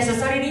not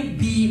necessarily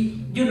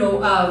be,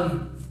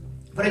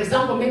 for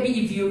example,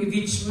 maybe if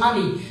it's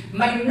money,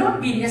 might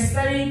not be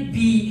necessarily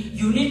be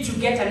you need to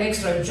get an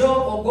extra job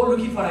or go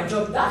looking for a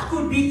job. That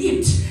could be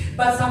it.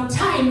 But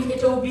sometimes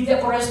it will be the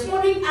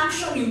corresponding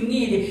action you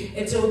need.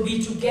 It will be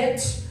to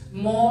get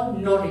more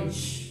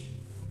knowledge.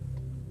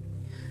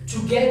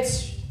 To get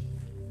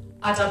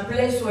at a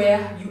place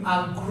where you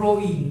are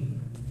growing.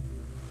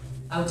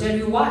 I'll tell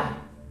you why.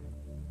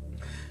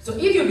 So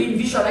if you've been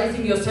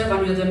visualizing yourself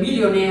and you're the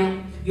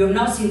millionaire, you've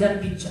now seen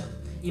that picture.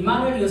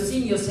 Emmanuel, you're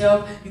seeing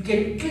yourself, you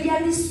can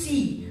clearly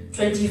see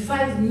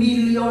 25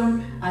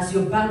 million as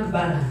your bank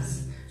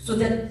balance. So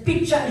that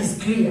picture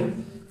is clear.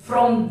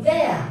 From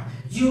there,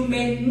 you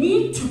may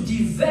need to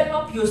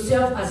develop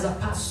yourself as a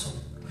person,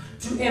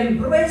 to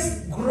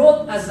embrace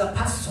growth as a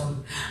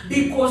person,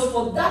 because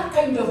for that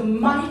kind of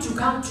money to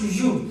come to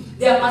you,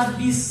 there must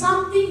be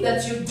something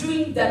that you're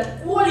doing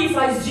that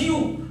qualifies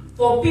you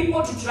for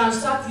people to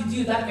transact with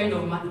you that kind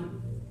of money.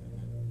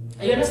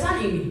 Are you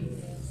understanding me?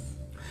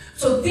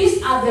 So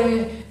these are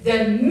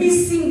the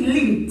missing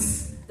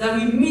links that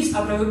we miss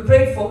after we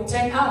prayed for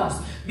 10 hours.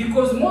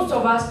 Because most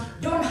of us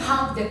don't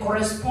have the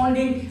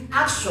corresponding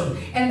action.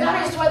 And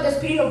that is why the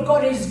Spirit of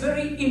God is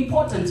very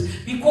important.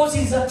 Because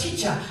He's a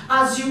teacher.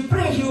 As you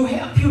pray, He will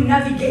help you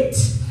navigate.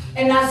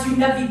 And as you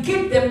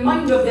navigate the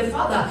mind of the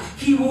Father,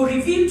 He will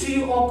reveal to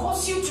you or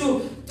cause you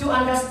to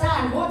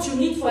understand what you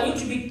need for you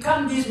to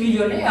become this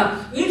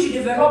millionaire. You need to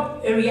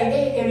develop area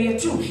A, area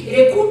 2.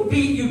 It could be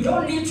you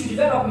don't need to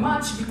develop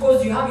much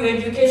because you have your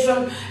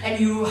education and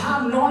you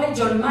have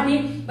knowledge on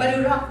money, but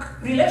you lack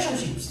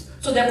relationships.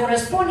 So the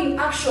corresponding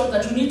action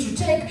that you need to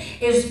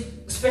take is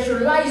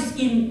specialized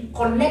in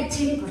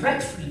connecting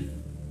rightfully.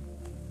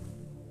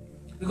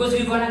 Because if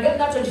you're going to get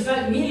that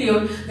 25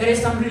 million, there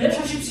is some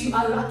relationships you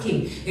are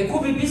lacking. It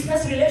could be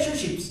business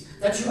relationships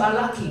that you are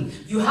lacking.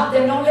 You have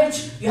the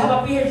knowledge, you have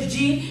a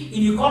PhD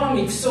in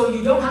economics, so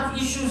you don't have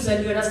issues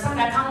and you understand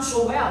accounts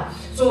so well.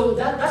 So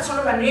that's sort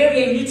of an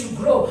area you need to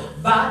grow,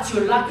 but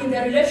you're lacking the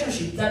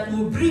relationship that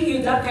will bring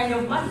you that kind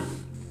of money.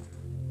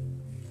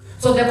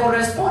 So the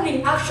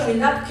corresponding action in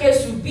that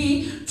case would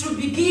be to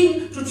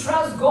begin to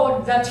trust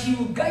God that He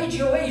will guide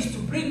your ways to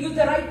bring you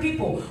the right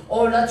people,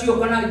 or that you're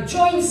going to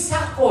join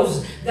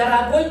circles that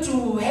are going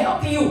to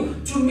help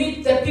you to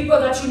meet the people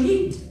that you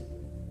need.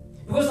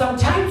 Because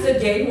sometimes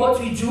again,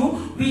 what we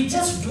do, we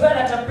just dwell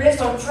at a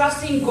place of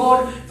trusting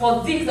God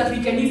for things that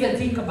we can even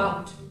think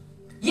about.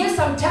 Yes,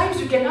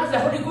 sometimes you can ask the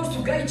Holy Ghost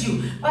to guide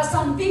you, but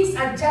some things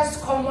are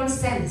just common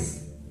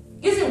sense.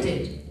 Isn't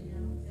it?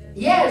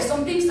 Yes,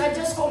 some things are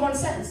just common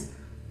sense.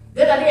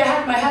 The other day I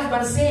had my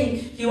husband saying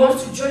he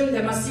wants to join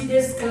the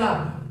Mercedes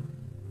club.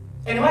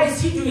 And why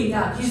is he doing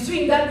that? He's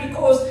doing that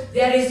because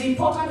there is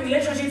important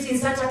relationships in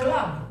such a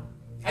club.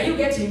 Are you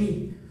getting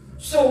me?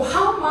 So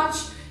how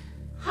much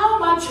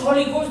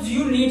Holy Ghost do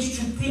you need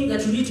to think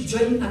that you need to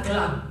join a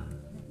club?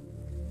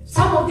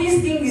 Some of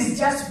these things is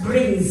just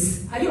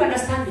brains. Are you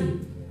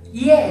understanding?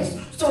 Yes.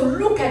 So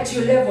look at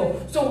your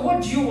level. So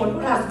what do you want?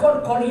 What has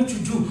God called you to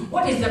do?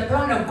 What is the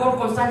plan of God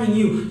concerning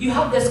you? You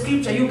have the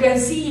scripture. You can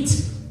see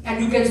it.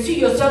 And you can see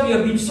yourself, you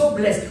have been so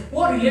blessed.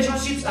 What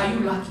relationships are you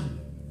lacking?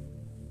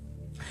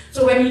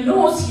 So when he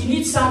knows he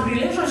needs some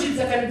relationships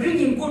that can bring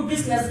him good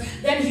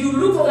business, then he will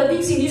look for the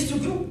things he needs to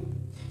do.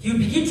 You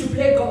begin to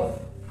play golf.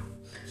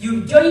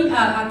 You join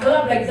a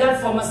club like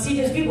that for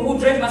Mercedes, people who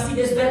drive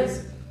Mercedes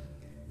Benz.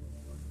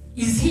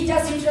 Is he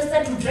just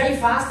interested to drive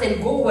fast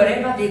and go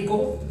wherever they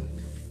go?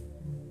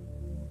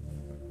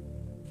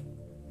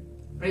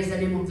 Praise the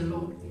name of the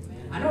Lord.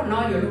 I don't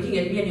know, you're looking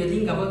at me and you're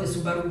thinking about the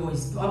Subaru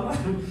boys.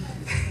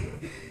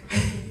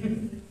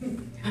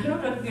 I'm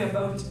not talking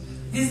about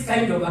this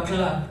kind of a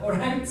club,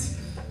 alright?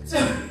 So,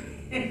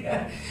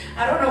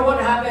 I don't know what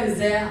happens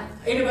there.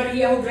 Anybody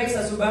here who drives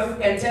a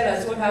Subaru can tell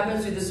us what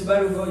happens with the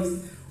Subaru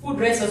boys. Who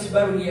drives a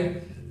Subaru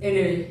here?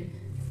 Anyway,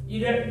 you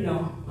don't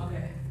know.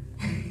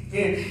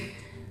 Okay.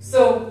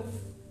 So,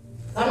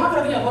 I'm not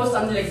talking about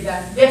something like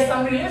that. There's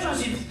some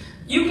relationships.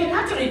 You can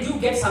actually do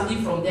get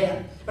something from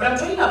there. But I'm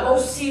talking about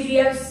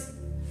serious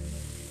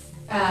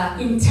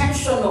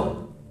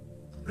intentional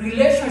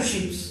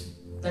relationships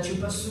that you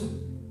pursue.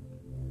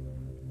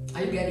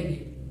 Are you getting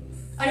it?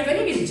 And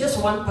even if it's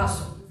just one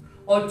person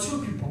or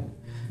two people,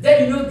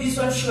 then you know this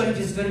one surely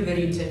is very,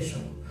 very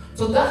intentional.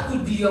 So that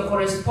could be your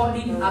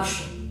corresponding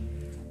action.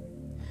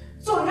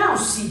 So now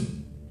see,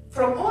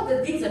 from all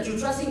the things that you're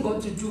trusting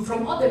God to do,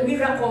 from all the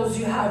miracles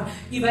you have,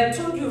 if I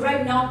told you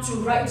right now to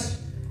write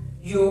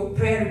your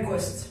prayer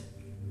request,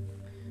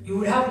 you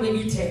would have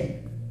maybe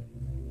 10.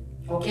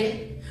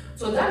 Okay?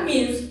 So that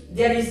means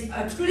there is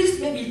at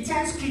least maybe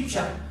 10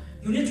 scripture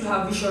you need to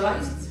have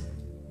visualized,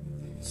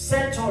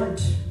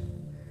 settled.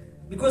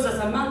 Because as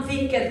a man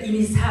thinketh in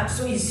his heart,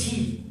 so is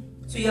he.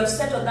 So you have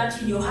settled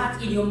that in your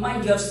heart, in your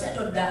mind, you have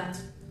settled that.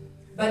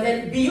 But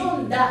then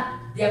beyond that,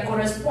 there are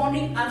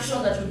corresponding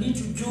actions that you need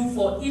to do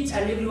for each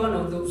and every one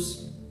of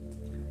those.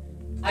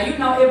 Are you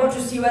now able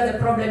to see where the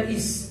problem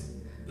is?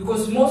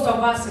 Because most of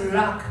us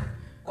lack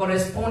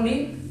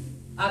corresponding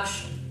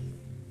action.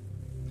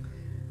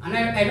 And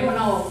I know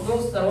now,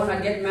 those that want to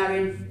get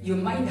married, your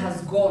mind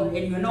has gone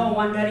and you're now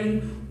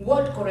wondering,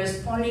 what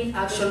corresponding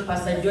action,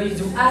 Pastor Joyce,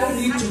 do I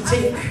need to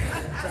take?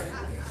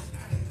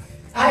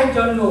 I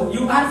don't know.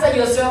 You answer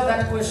yourself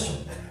that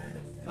question.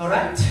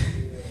 Alright?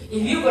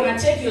 If you're going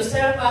to take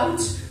yourself out,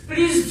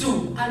 please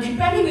do. And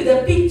depending with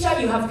the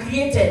picture you have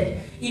created,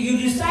 if you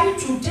decide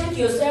to take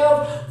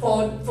yourself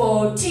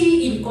for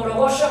tea in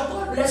Korogosha,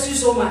 God bless you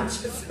so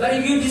much. But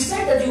if you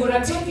decide that you're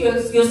going to take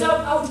yourself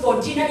out for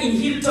dinner in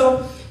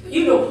Hilton,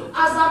 you know,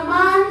 as a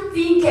man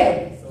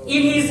thinketh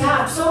in his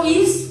heart, so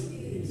is.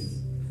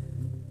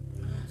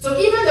 So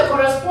even the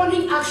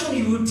corresponding action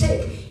you will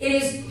take, it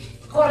is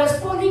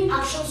corresponding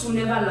actions will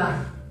never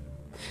lie.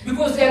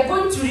 Because they are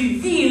going to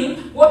reveal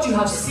what you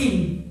have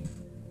seen.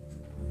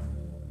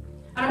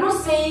 And I'm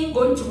not saying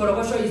going to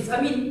Korogosho is,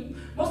 I mean,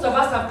 most of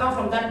us have come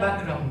from that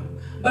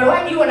background. But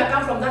why do you want to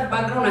come from that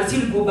background and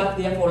still go back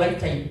there for a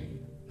lifetime?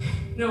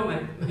 No,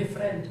 my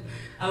friend,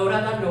 I would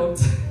rather not.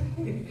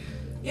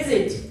 Is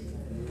it?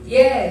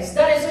 Yes,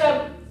 that is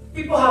where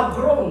people have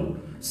grown.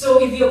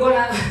 So if you're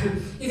gonna,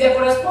 if the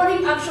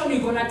corresponding action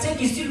you're gonna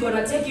take is still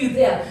gonna take you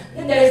there,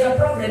 then there is a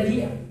problem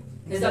here.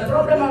 There's a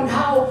problem on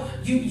how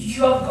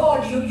your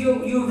God,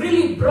 you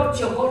really brought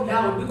your God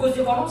down, because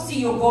you cannot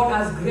see your God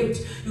as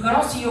great. You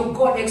cannot see your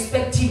God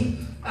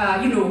expecting,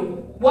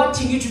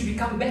 wanting you to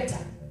become better.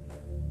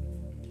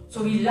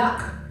 So we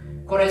lack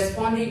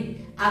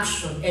corresponding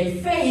action, and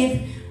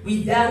faith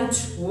without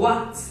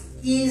what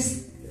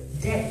is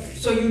dead.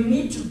 So you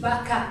need to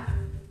back up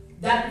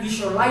that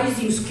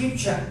visualizing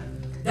scripture,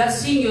 that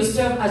seeing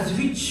yourself as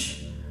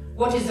rich.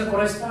 What is the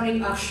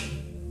corresponding action?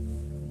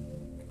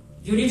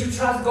 You need to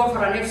trust God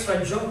for an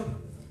extra job.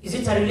 Is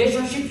it a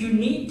relationship you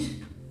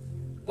need?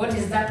 What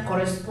is that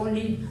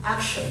corresponding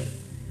action?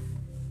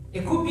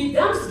 It could be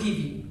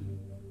thanksgiving.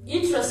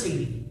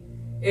 Interestingly,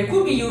 it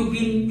could be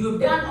you've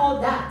done all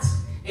that,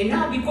 and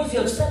now because you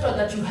have settled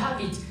that you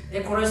have it,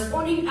 the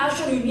corresponding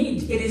action you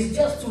need, it is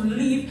just to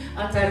live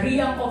at a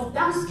realm of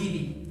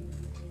thanksgiving.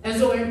 And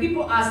so when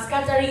people are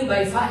scattering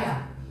by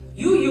fire,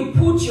 you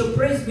put your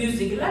praise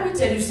music. Let me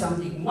tell you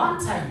something.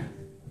 One time,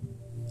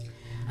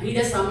 I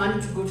needed some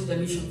money to go to the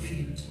mission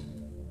field.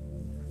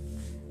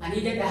 I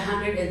needed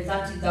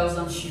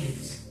 130,000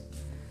 shillings.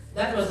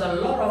 That was a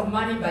lot of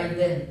money by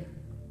then.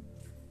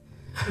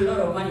 A lot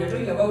of money. We're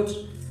talking about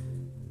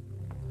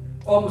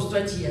almost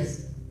 20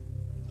 years.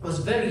 I was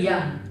very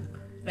young.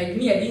 Like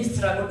me, I didn't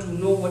struggle to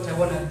know what I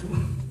want to do.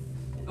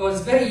 I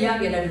was very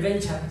young and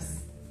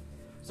adventurous.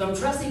 So I'm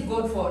trusting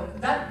God for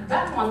that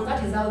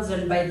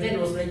 130,000 by then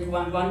was like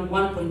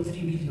 1.3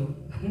 million.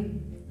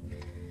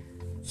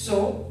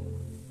 So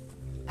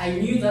I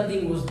knew that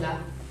thing was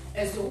done.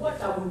 And so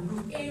what I would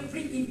do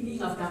every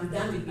evening after I'm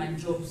done with my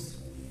jobs,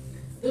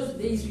 those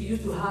days we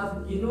used to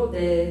have,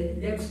 the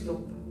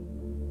desktop,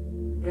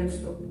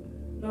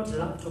 not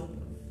laptop.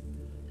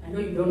 I know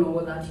you don't know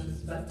what that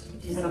is, but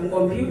it is a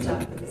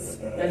computer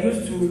that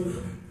used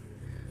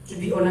to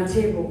be on a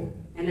table,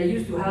 and I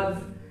used to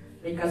have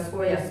like a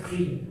square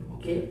screen,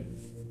 okay?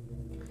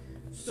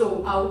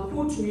 So I'll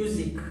put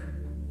music,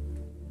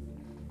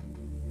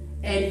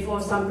 and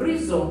for some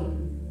reason,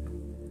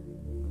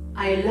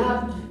 I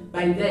loved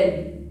by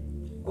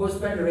then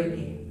gospel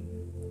reggae.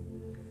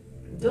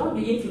 Don't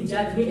begin to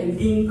judge me and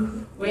think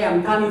where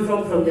I'm coming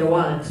from the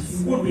world.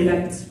 You would be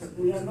right.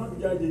 We are not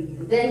judging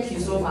you. Thank you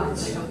so much.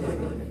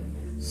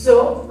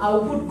 So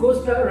I'll put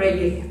gospel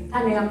reggae, and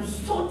I am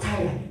so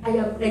tired. I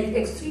am like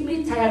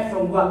extremely tired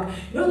from work.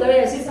 You know the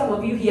way I see some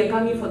of you here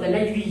coming for the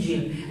night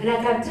vigil, and I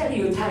can tell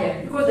you're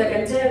tired because I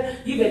can tell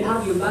you even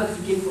how your bags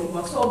came from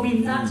work. So I'll be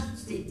in that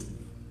state,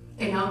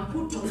 and I'll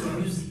put on the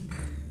music,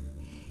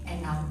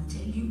 and I'll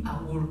tell you I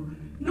will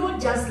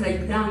not just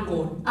like thank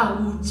God. I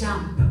will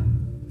jump.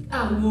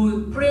 I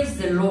will praise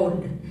the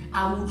Lord.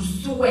 I will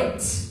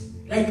sweat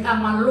like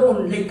I'm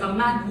alone, like a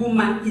mad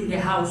woman in the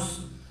house.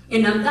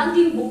 And I'm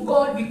thanking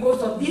God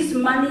because of this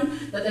money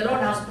that the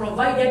Lord has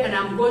provided, and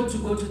I'm going to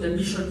go to the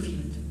mission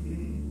field.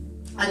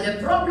 And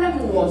the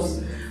problem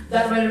was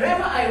that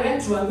whenever I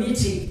went to a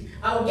meeting,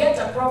 I would get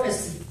a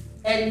prophecy,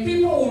 and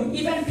people would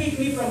even pick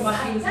me from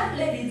behind. That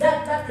lady,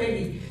 that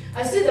lady.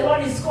 I see the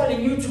Lord is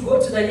calling you to go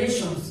to the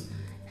nations.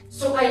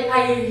 So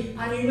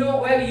and you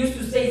know where we used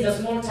to stay is a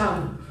small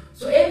town.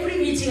 So every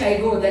meeting I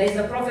go, there is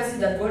a prophecy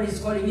that God is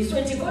calling me. So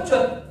when you got to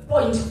a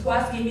point of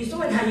asking me, so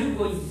when are you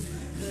going?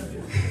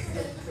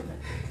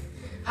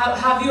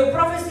 Have your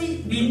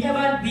prophecy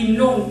ever been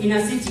known in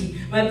a city?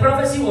 My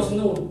prophecy was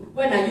known.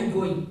 When are you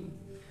going?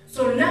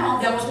 So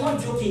now there was no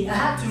joking. I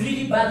had to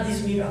really birth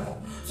this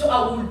miracle. So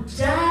I would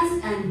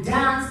dance and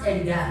dance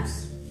and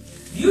dance.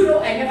 Do you know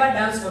I never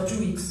danced for 2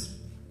 weeks?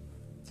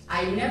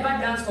 I never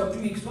danced for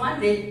 2 weeks. One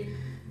day,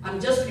 I'm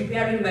just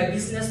preparing my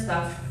business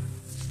stuff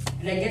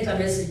and I get a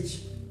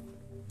message.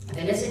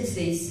 The message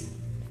says,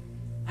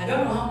 I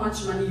don't know how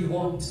much money you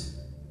want,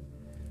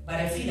 but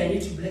I feel I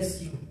need to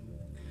bless you.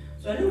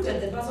 So I looked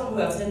at the person who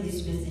has sent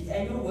this message.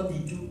 I know what they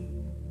do.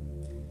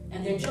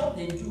 And the job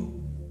they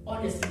do,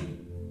 honestly,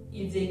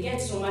 if they get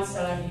so much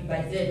salary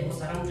by then, it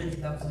was around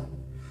 20,000.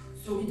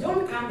 So we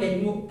don't come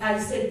and mock. I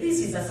said, this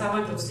is a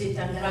servant of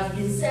Satan that has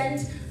been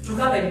sent to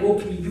come and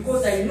mock me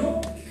because I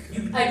know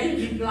I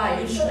didn't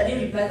reply. In short, I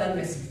didn't reply that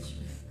message.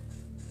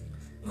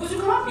 Because you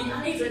cannot be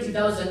earning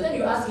 20,000, then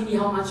you ask me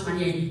how much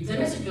money I need. The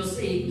message was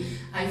saying,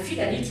 I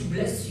feel I need to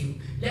bless you.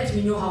 Let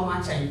me know how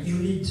much you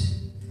need.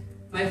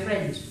 My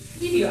friend,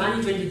 if you're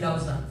earning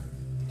 20,000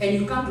 and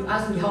you come to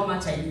ask me how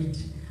much I need,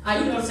 are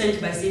you not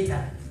sent by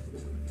Satan?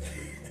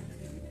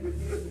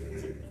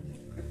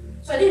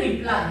 So I didn't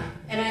reply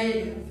and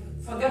I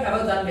forgot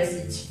about that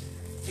message.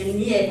 And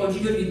me, I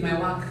continued with my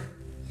work.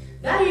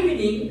 That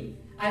evening,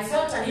 I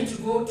felt I need to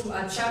go to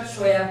a church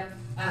where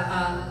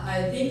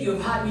I think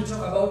you've heard me talk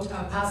about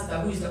a pastor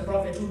who is a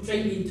prophet who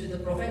trained me into the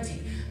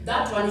prophetic.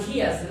 That one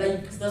hears,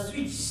 like the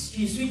switch,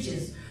 he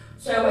switches.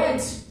 So I went,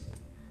 just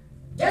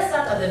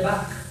sat at the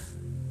back.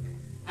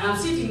 And I'm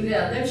sitting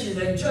there, then she's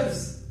like,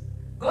 Joyce,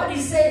 God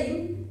is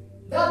saying,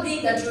 that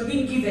thing that you're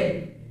being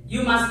given,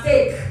 you must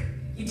take.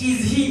 It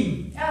is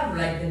him. I'm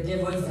like, the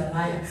devil is a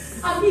liar.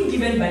 I'm being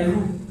given by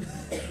who?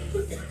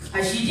 And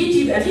I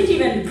didn't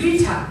even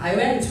greet her. I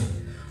went.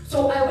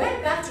 So I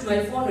went back to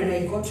my phone when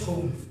I got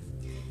home.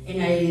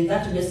 And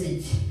that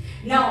message.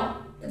 Now,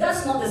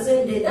 that's not the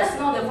same day. That's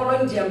not the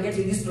following day I'm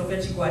getting this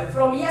prophetic word.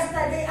 From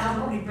yesterday, I have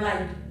not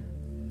replied.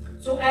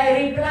 So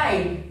I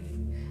replied.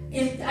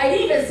 I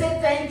didn't even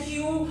say thank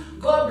you,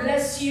 God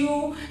bless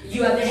you,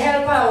 you are the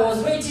helper I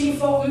was waiting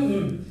for.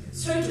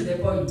 Straight to the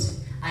point.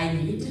 I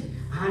need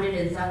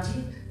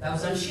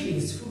 130,000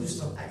 shillings, full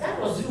stop. That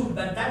was rude,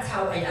 but that's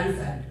how I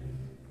answered.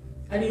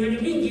 I mean, when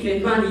you're being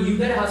given money, you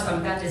better have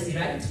some courtesy,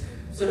 right?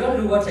 So don't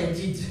do what I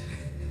did.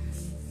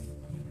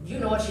 You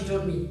know what she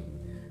told me?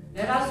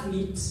 Let us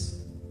meet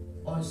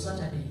on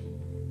Saturday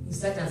in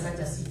such and such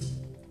a city.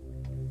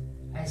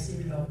 I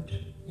said, Lord,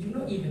 you're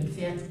not even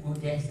fair to go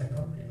there is the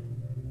problem.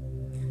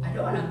 I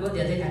don't want to go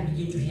there then and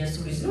begin to hear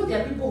stories. No,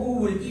 there are people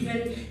who will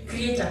even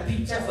create a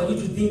picture for you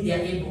to think they are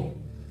able.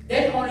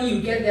 Then only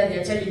you get there,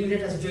 they're telling you,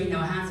 let us join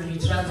our hands and we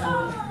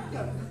travel.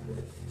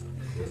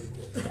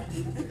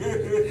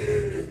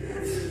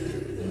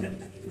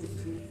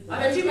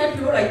 Haven't you met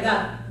people like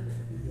that?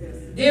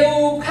 They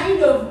will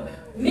kind of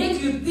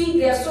make you think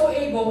they are so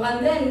able,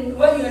 and then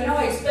when you are now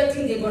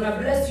expecting they're going to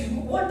bless you,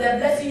 what they're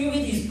blessing you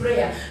with is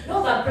prayer.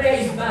 Not that prayer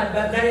is bad,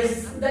 but there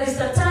is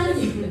a time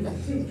you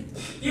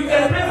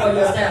can pray for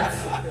yourself.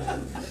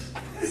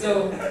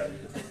 So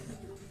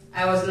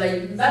I was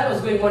like, that was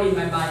going on in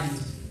my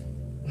mind.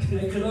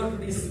 Like, Lord,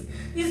 this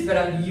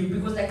better be you,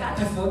 because I can't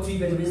afford to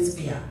even raise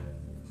fear.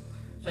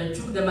 So I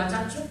took the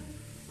matatu,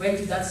 went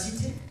to that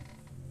city,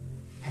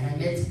 and I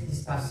met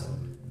this person.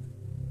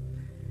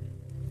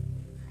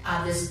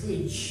 At the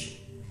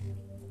stage,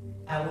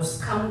 I was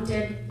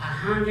counted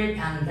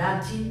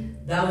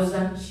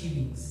 130,000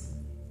 shillings.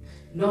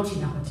 Not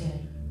in a hotel,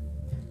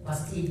 but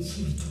stage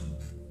Chivito.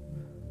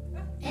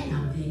 And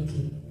I'm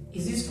thinking,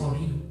 is this for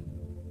real?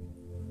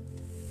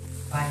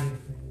 Fine.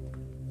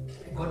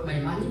 I got my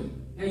money.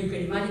 Now you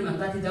can imagine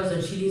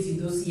 130,000 shillings in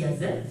those years.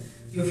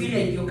 You feel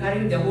like you're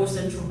carrying the whole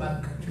central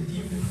bank with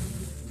you.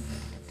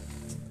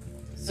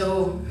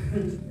 So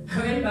I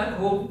went back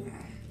home.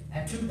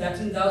 I took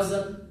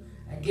 13,000.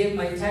 I gave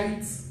my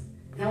tithes,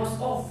 and I was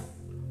off.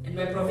 And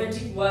my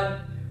prophetic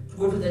word to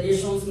go to the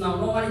nations. Now,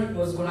 no one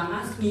was going to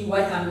ask me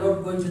why I'm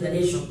not going to the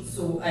nations.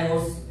 So I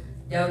was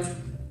dealt.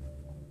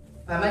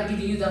 I'm not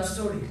giving you that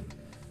story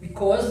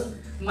because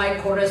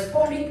my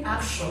corresponding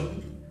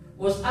action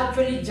was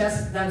actually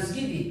just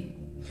thanksgiving.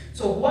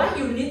 So why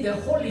you need the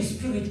Holy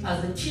Spirit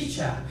as a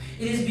teacher,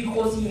 it is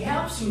because he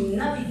helps you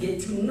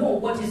navigate to know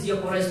what is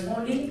your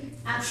corresponding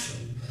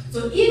action.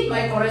 So if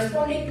my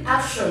corresponding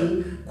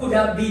action could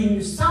have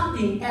been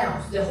something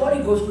else, the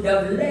Holy Ghost could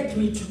have led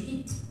me to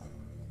it.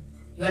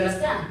 You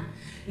understand?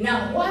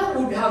 Now, why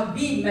would have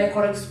been my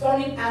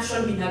corresponding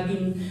action have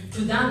been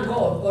to thank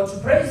God or to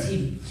praise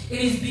him? It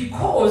is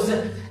because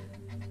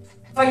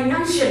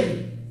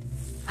financially,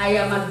 I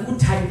am a good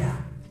tither.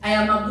 I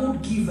am a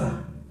good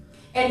giver.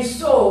 And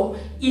so,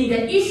 in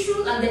the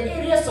issues and the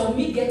areas of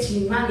me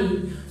getting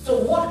money, so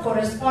what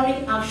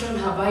corresponding action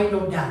have I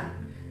not done?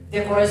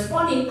 The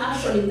corresponding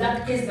action in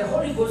that case, the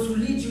Holy Ghost will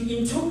lead you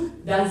into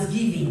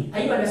thanksgiving. Are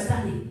you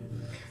understanding?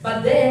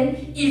 But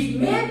then, if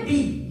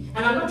maybe,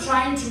 and I'm not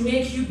trying to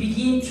make you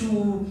begin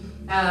to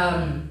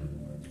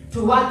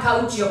work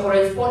out your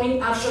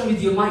corresponding action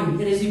with your mind.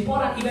 It is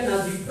important, even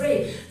as you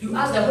pray, you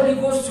ask the Holy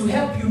Ghost to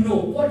help you know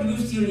what do you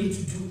still need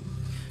to do.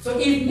 So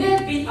if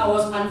maybe I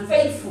was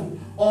unfaithful,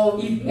 or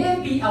if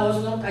maybe I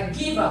was not a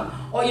giver,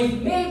 or if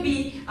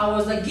maybe I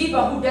was a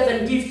giver who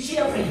doesn't give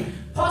cheerfully,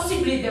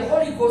 possibly the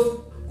Holy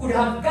Ghost could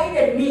have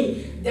guided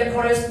me. The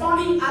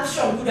corresponding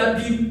action could have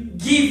been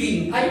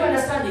giving. Are you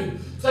understanding?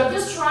 So I'm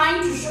just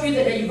trying to show you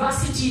the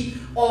diversity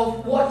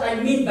of what I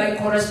mean by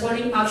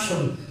corresponding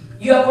action.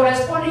 Your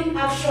corresponding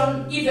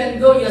action,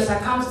 even though your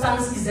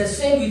circumstance is the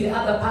same with the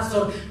other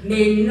person,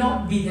 may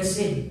not be the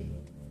same.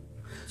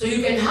 So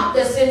you can have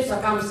the same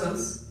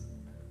circumstance,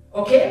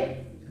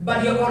 okay?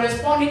 But your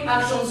corresponding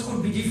actions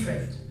could be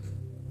different.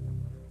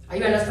 Are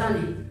you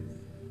understanding?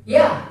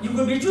 Yeah, you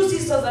could be two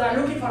sisters that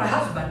are looking for a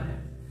husband.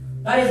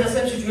 That is the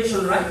same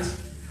situation, right?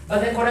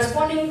 But the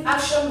corresponding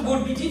action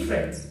would be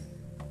different.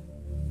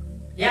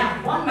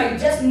 Yeah, one might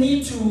just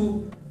need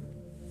to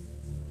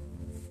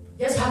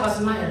just have a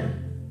smile.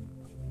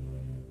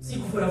 Si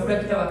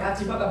kufurafura kila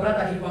wakati mpaka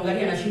brother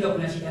akikuangalia na shinda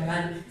kuna shida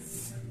gani.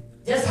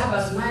 Just have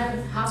a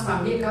smile, have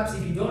some makeups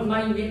if you don't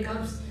mind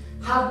makeups,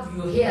 have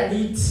your hair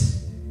neat,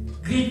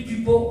 greet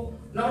people,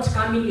 not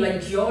coming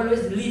like you're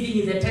always living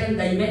in the 10th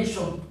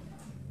dimension.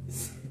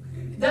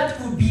 That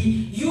could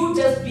be you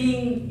just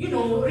being,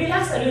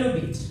 relax a little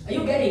bit. Are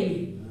you getting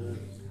me?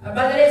 But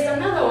there is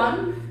another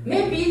one.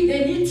 Maybe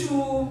they need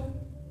to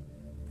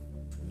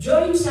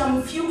join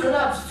some few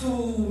clubs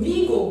to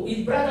mingle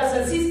with brothers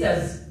and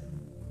sisters.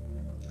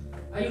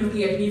 Are you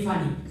looking at me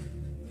funny?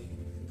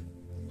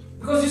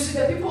 Because you see,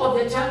 the people of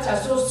the church are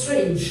so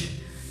strange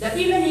that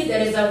even if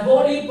there is a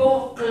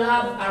volleyball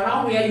club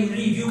around where you live,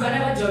 you can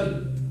never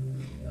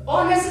join.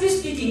 Honestly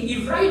speaking,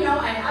 if right now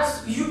I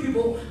ask you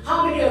people,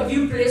 how many of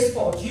you play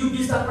sport, you'll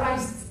be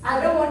surprised.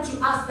 I don't want to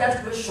ask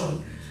that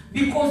question.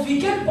 Because we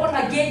get born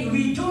again,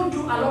 we don't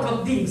do a lot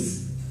of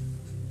things.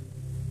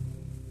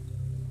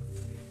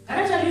 Can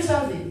I tell you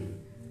something?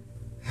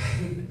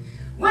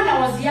 When I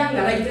was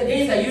younger, like the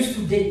days I used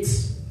to date,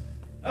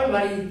 don't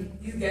worry,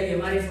 this guy been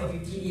married for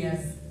 15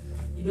 years.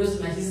 He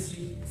knows my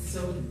history. So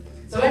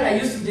when I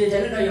used to date, I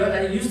don't know you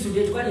that I used to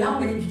date. How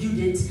many did you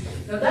date?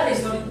 No, that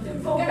is not,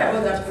 forget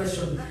about that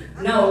question.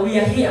 Now we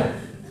are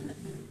here.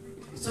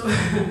 So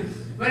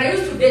when I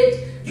used to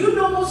date, you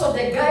know most of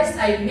the guys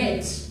I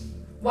met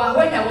were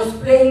when I was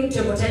playing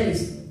table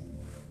tennis.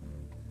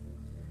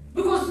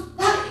 Because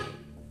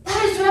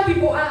that is where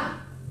people are.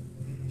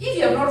 If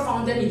you have not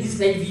found them in this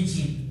night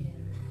vigil,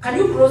 can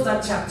you close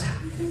that chapter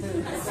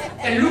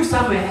and look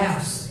somewhere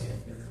else?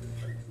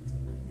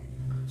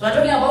 So I'm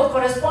talking about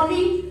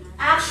corresponding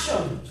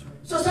action.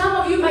 So some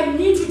of you might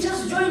need to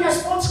just join a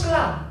sports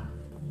club.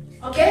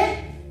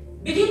 Okay?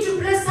 Begin to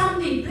play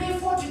something. Play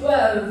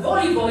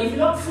volleyball, if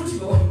not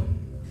football.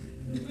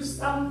 Do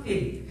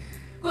something.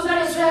 Because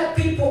that is where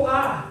people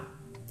are.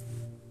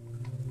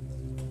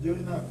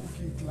 Join a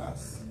cooking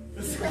class.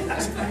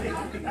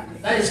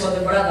 That is for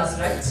the brothers,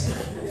 right?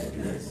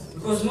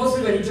 Because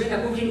mostly when you join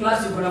a cooking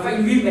class, you're going to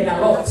find women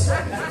a lot.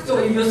 So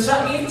if you're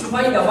struggling to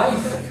find a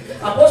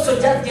wife,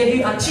 Apostle just gave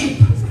you a tip.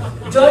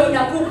 Join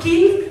a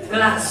cooking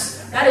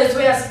class. That is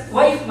where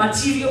wife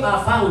material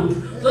are found.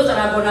 Those that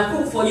are going to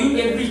cook for you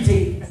every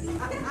day.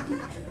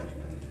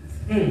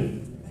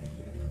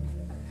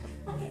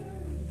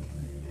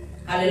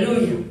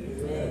 Hallelujah.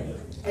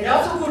 It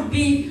also could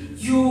be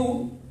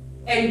you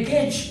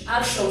engage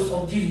actions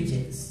of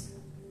diligence.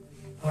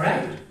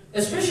 Alright?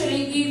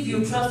 Especially if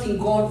you trust in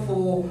God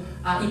for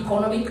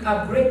economic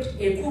upgrade,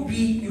 it could be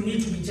you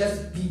need to be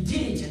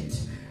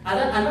diligent.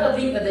 Another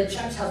thing that the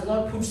church has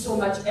not put so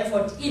much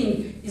effort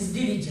in is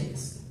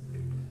diligence.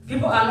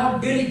 People are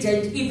not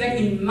diligent even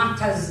in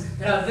matters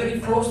that are very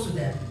close to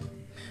them.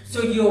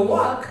 So your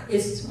work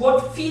is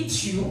what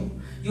feeds you,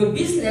 your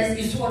business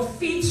is what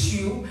feeds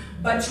you,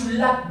 but you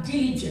lack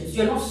diligence.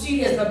 You're not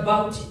serious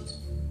about it.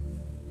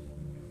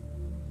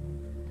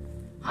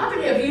 How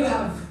many of you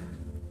have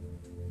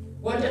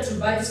wanted to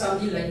buy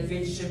something like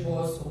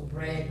vegetables or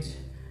bread,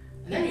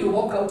 and then you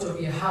walk out of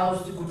your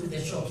house to go to the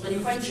shops, and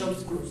you find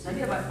shops closed? Have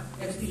you ever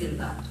experienced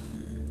that?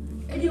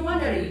 And you're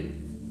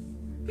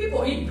wondering,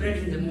 people eat bread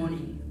in the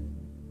morning,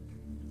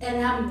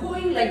 and I'm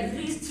going like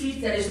 3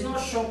 streets, there is no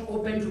shop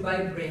open to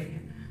buy bread.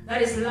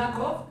 That is lack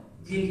of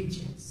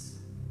diligence.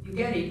 You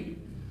get it?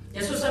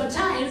 And so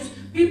sometimes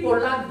people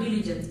lack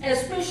diligence,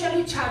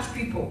 especially church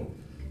people.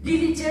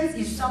 Diligence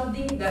is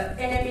something the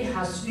enemy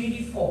has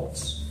really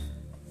fought.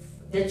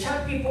 The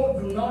church people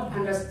do not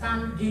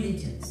understand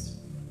diligence.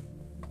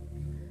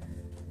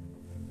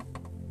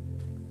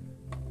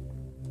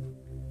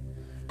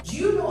 Do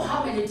you know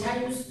how many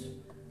times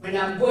when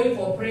I'm going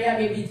for prayer,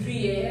 maybe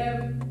 3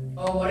 a.m.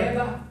 or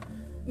whatever,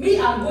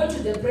 I'm going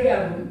to the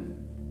prayer room,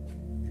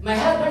 my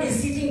husband is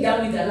sitting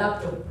down with a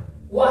laptop,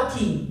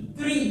 working,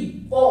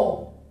 3,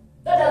 4.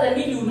 That doesn't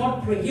mean he will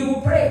not pray. He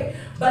will pray.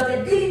 But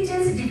the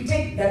diligence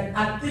dictates that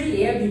at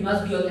 3 a.m. he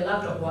must be on the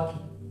laptop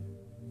working.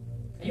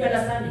 Are you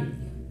understanding?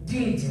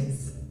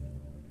 Diligence.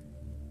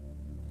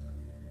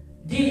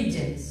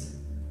 Diligence.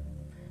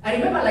 I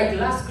remember like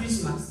last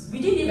Christmas, we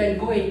didn't even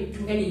go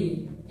to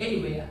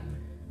anywhere.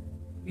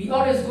 We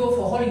always go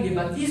for holiday,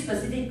 but this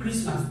specific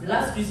Christmas, the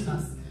last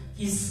Christmas,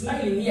 he's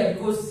smiling here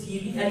because he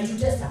had to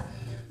test her.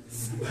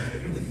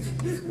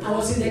 I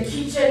was in the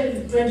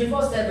kitchen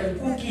 24/7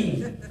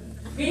 cooking.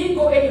 We didn't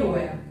go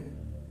anywhere.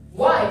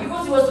 Why?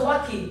 Because he was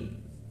working.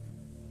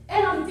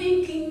 And I'm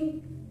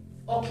thinking,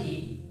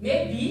 okay,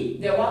 maybe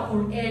the work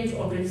will end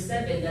on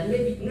 27th, and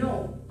maybe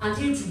no,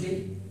 until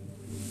today.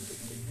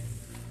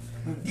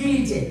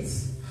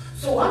 Diligence.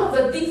 So one of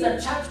the things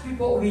that church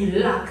people will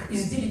lack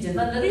is diligence.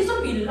 And the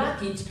reason we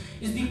lack it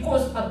is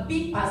because a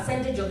big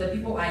percentage of the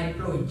people are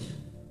employed.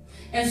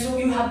 And so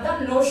you have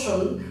that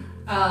notion,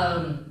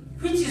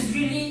 which is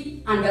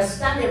really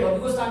understandable,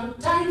 because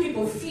sometimes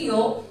people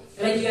feel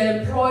like you're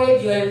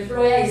employed, your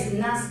employer is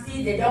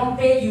nasty, they don't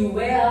pay you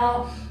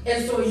well,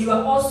 and so you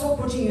are also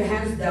putting your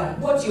hands down.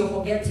 What you're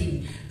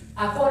forgetting,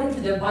 according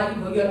to the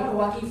Bible, you're not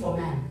working for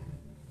man,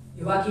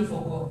 you're working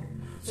for God.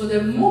 So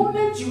the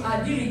moment you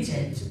are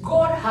diligent,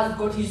 God has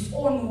got his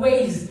own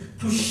ways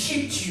to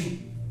shift you.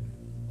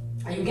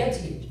 Are you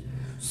getting it?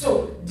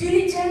 So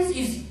diligence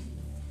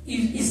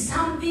is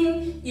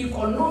something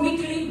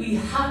economically we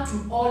have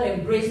to all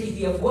embrace if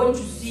we are going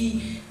to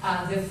see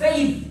the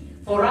faith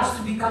for us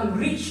to become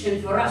rich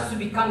and for us to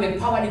become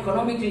empowered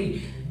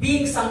economically,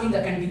 being something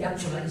that can be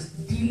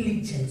actualized.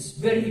 Diligence,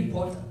 very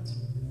important.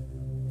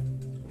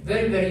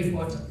 Very, very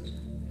important.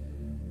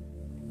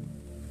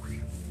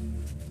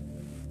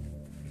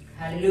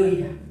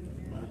 Hallelujah.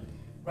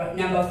 Right,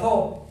 number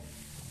four.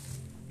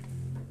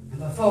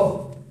 Number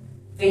four.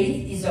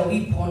 Faith is a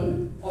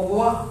weapon of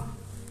war.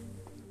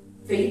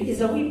 Faith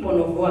is a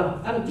weapon of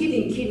war. I'm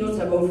giving keynotes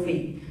about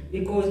faith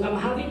because I'm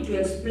having to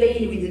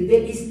explain with the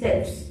baby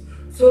steps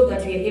so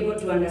that we are able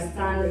to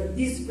understand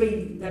this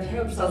faith that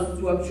helps us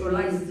to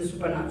actualize the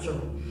supernatural.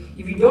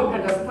 If we don't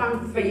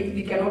understand faith,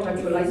 we cannot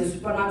actualize the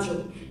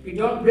supernatural. If we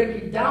don't break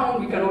it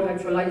down, we cannot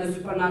actualize the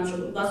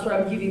supernatural. That's why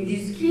I'm giving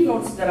these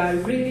keynotes that are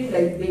really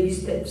like baby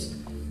steps.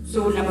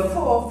 So number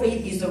four,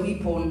 faith is a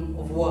weapon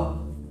of war.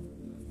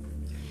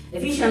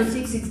 Ephesians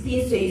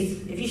 6:16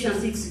 says,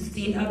 Ephesians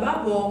 6:16,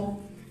 above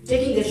all,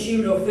 taking the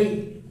shield of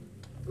faith,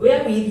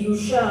 wherewith you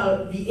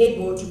shall be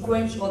able to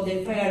quench all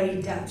the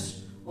fiery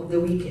darts of the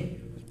wicked.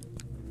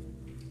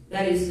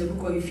 That is the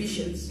book of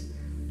Ephesians.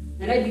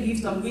 And I believe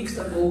some weeks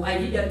ago, I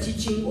did a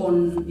teaching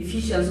on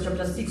Ephesians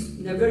chapter 6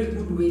 in a very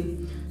good way.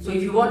 So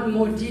if you want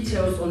more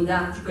details on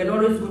that, you can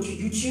always go to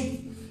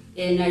YouTube.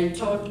 And I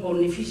taught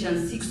on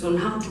Ephesians 6 on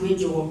how to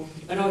wage war.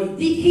 And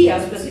here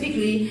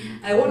specifically,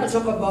 I want to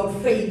talk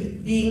about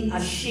faith being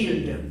a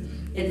shield.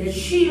 And the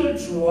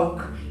shield's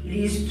work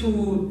is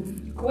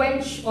to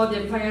quench all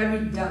the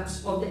fiery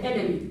darts of the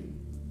enemy.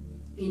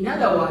 In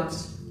other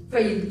words,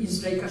 faith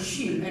is like a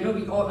shield. I know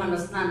we all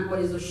understand what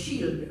is a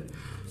shield.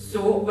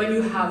 So when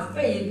you have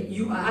faith,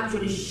 you are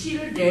actually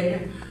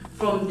shielded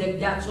from the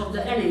darts of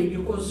the enemy,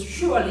 because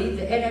surely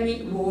the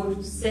enemy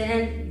will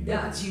send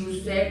darts, he will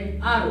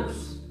send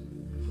arrows.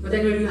 But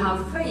then when you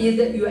have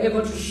faith, you are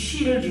able to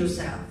shield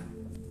yourself.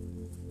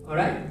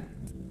 Alright?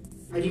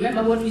 And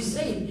remember what we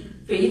said,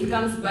 faith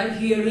comes by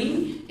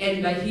hearing,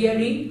 and by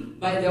hearing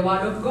by the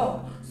word of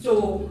God.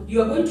 So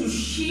you are going to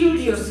shield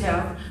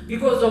yourself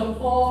because of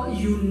all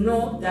you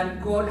know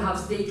that God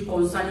has said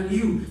concerning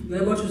you. You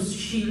are able to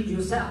shield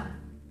yourself.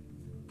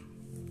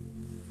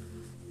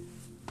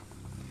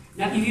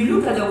 Now, if you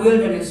look at the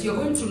wilderness, you're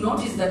going to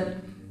notice that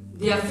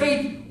their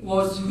faith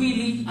was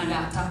really under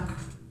attack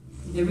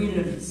in the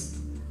wilderness.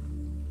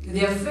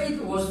 Their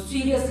faith was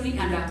seriously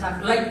under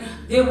attack. Like,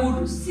 they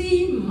would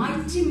see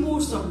mighty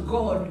moves of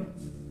God,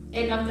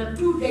 and after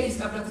 2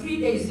 days, after 3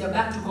 days, they're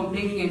back to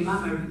complaining and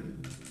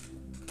murmuring.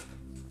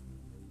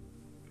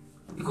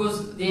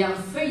 Because their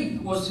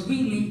faith was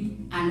really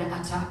under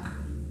attack.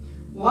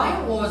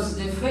 Why was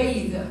the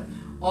faith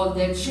of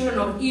the children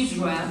of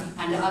Israel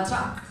under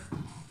attack?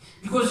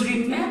 Because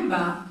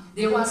remember,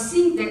 they were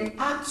seeing the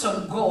acts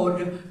of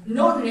God,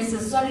 not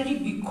necessarily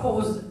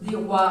because they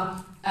were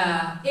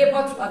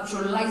able to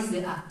actualize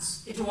the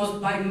acts. It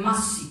was by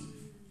mercy.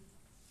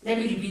 Let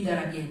me repeat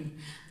that again.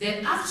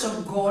 The acts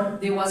of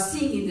God they were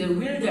seeing in the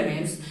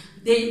wilderness,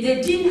 they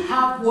didn't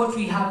have what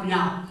we have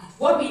now.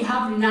 What we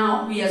have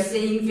now, we are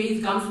saying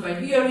faith comes by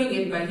hearing,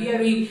 and by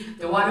hearing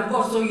the word of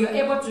God. So you're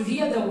able to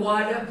hear the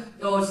word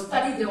or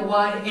study the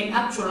word and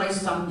actualize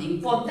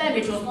something. For them,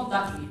 it was not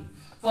that way.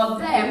 For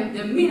them,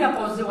 the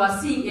miracles they were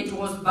seeing, it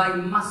was by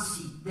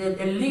mercy. The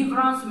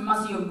deliverance,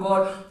 mercy of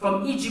God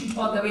from Egypt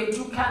all the way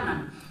to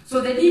Canaan.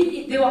 So their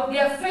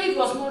faith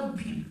was not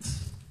built.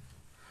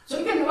 So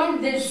even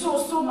when they saw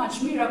so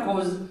much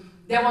miracles,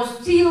 there was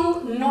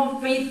still no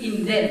faith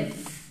in them.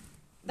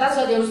 That's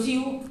why they will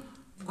still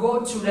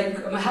go to,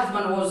 like my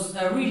husband was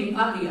reading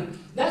earlier,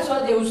 that's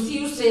why they will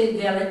still say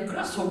they are like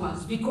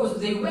grasshoppers, because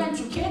they went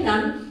to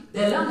Canaan,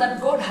 the land that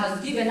God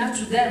has given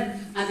unto them,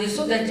 and they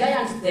saw the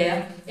giants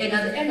there, and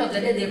at the end of the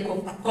day they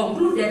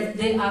concluded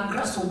they are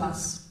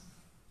grasshoppers.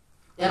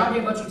 They are not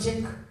able to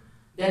take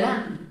the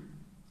land.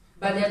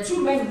 But there are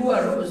two men who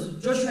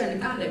arose, Joshua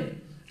and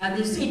Caleb, and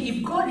they said,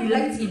 if God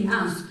delights in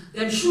us,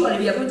 then surely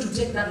we are going to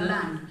take that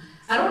land.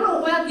 I don't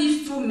know where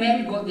these two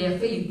men got their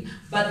faith,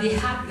 but they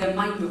had the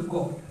mind of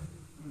God.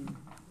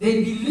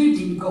 They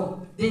believed in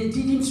God. They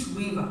didn't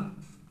waver.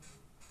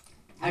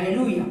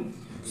 Hallelujah.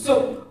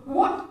 So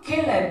what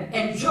Caleb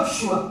and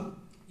Joshua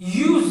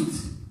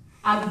used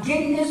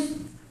against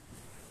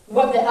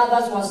what the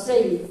others were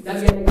saying,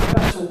 that we are like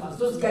grasshoppers,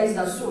 those guys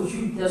are so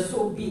huge, they're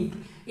so big.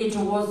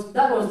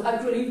 That was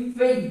actually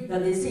faith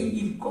that they say,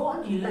 if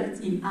God delights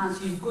in us,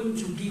 He's going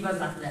to give us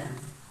that land.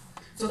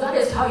 So that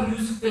is how you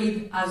use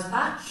faith as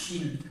a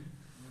shield.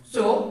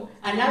 So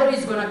an arrow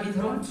is going to be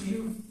thrown to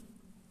you.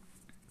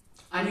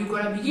 And you're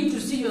going to begin to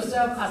see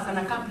yourself as an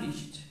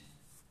accomplished.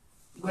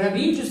 You're going to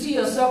begin to see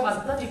yourself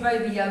as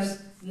 35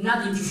 years,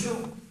 nothing to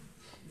show.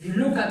 If you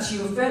look at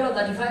your fellow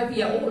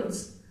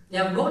 35-year-olds, they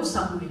have gone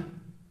somewhere.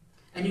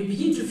 And you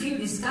begin to feel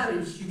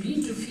discouraged. You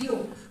begin to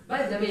feel,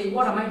 by the way,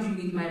 what am I doing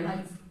with my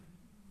life?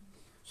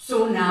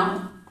 So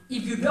now,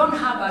 if you don't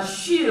have a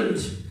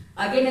shield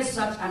against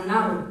such an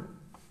arrow,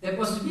 the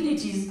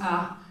possibilities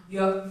are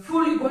you're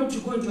fully going to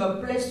go into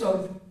a place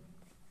of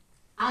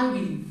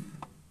unbelief.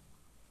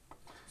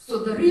 So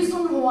the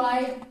reason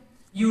why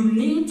you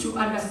need to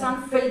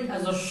understand faith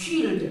as a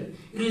shield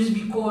is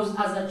because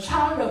as a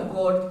child of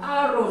God,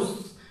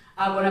 arrows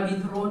are going to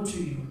be thrown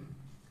to you.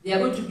 They are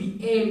going to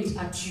be aimed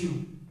at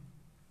you.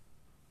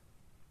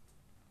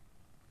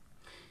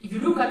 If you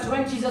look at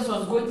when Jesus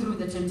was going through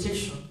the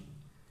temptation,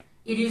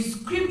 it is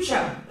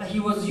scripture that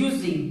he was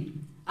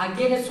using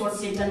against what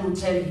Satan would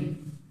tell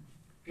him.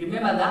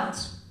 Remember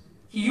that?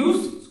 He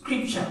used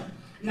scripture.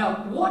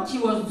 Now, what he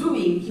was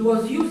doing, he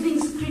was using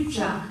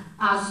scripture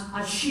as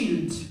a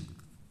shield.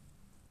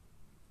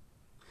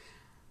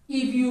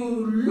 If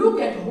you look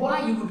at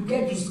why you would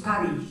get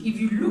discouraged, if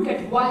you look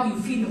at why you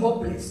feel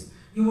hopeless,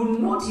 you will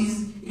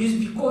notice it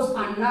is because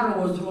an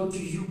arrow was thrown to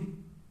you.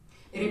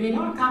 It may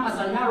not come as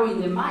an arrow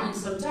in the mind.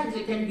 Sometimes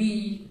it can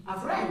be a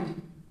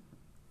friend.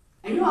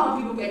 And you know how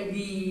people can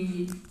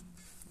be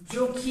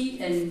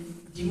jokey and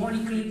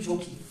demonically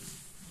jokey.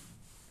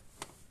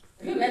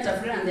 Have you met a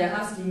friend and they're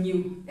asking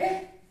you,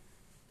 hey,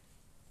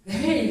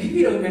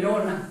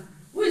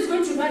 who is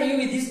going to marry you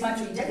with this much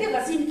weight? Have you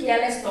ever seen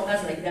careless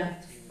talkers like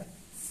that?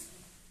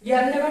 You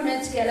have never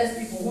met careless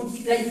people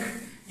who, like,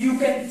 you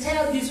can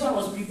tell this one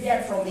was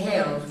prepared from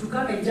hell to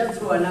come and just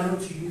throw an arrow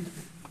to you.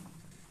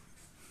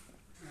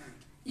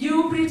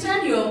 You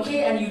pretend you're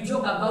okay and you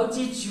joke about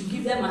it, you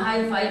give them a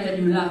high five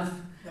and you laugh.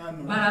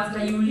 But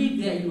after you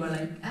leave there, you are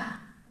like,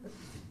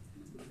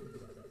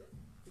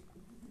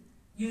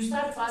 You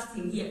start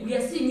fasting. Yeah, we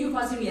are seeing you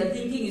fasting, we are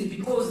thinking it's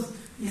because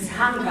it's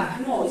hunger.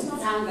 No, it's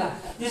not hunger.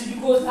 It's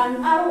because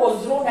an arrow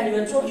was thrown and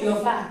you were told you're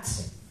fat.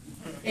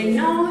 And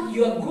now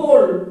your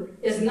goal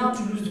is now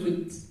to lose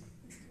weight.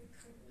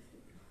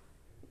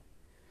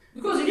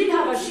 Because you didn't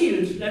have a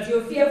shield that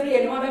you're fearfully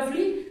and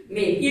wonderfully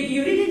made. If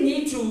you really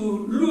need to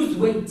lose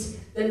weight,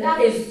 then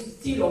that is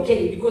still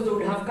okay because they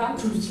would have come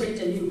to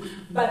straighten you.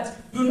 But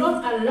do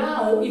not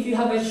allow, if you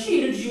have a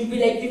shield, you'll be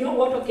like, you know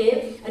what,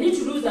 okay, I need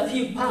to lose a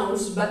few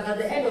pounds, but at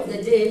the end of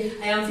the day,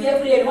 I am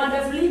fearfully and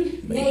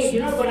wonderfully made.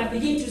 You're not going to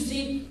begin to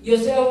see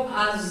yourself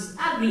as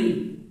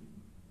ugly.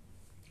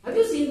 Have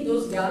you seen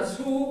those girls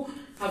who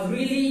have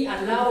really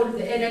allowed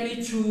the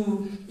enemy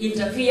to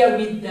interfere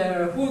with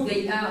who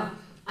they are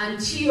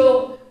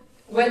until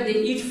when they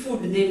eat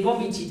food, they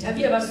vomit it? Have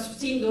you ever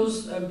seen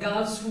those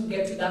girls who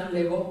get to that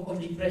level of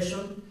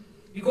depression?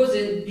 Because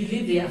they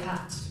believe they are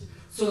fat.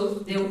 So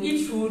they will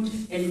eat food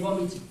and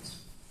vomit it.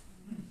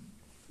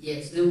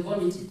 Yes, they will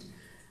vomit it.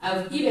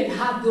 I've even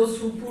had those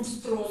who put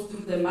straws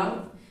through the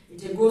mouth.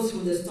 It goes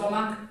through the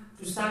stomach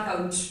to suck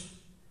out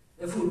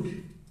the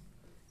food.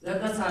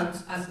 That's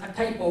a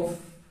type of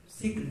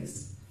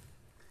sickness.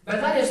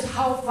 But that is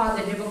how far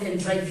the devil can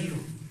drive you.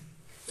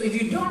 So if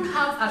you don't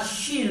have a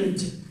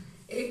shield,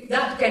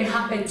 that can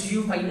happen to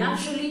you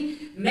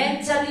financially,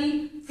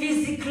 mentally,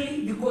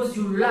 physically, because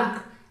you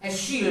lack a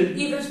shield,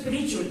 even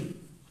spiritually.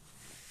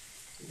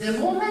 The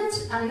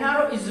moment an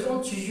arrow is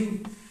thrown to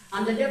you,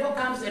 and the devil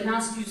comes and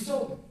asks you,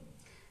 so,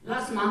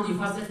 last month you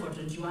fasted for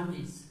 21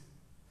 days.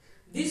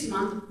 This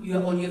month you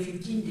are on your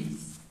 15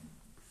 days.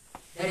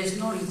 There is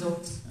no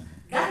result.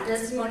 That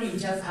testimony you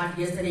just had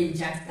yesterday in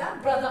church,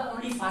 that brother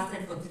only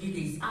fasted for 3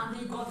 days, and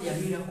they got their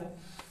miracle.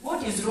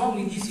 What is wrong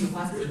with this you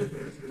fasting?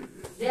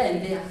 There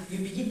and there, you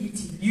begin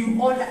eating.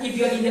 You order, if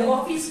you're in the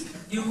office,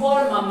 you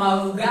call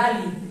Mama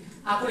Ugali.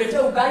 Akulete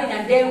ugali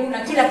na dengu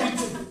na kila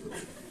kitu.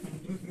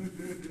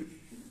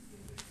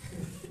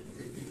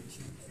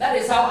 That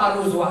is how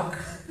arrows work.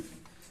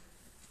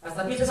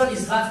 Pastor Peterson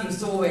is laughing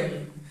so well.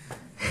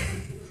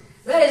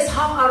 That is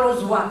how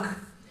arrows work.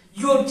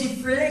 You're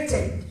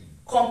deflated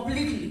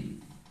completely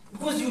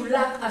because you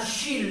lack a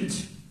shield.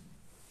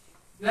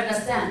 You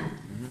understand?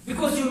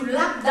 Because you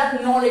lack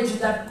that knowledge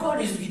that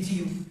God is with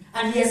you.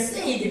 And he has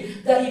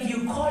said that if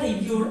you call him,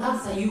 he will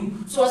answer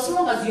you. So as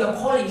long as you are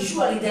calling,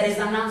 surely there is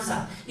an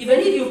answer. Even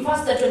if you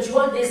fasted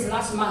 21 days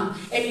last month,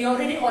 and you're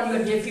already on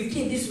your day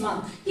 15 this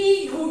month,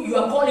 he who you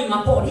are calling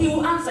upon, he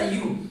will answer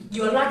you.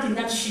 You are lacking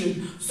that shield.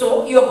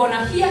 So you're going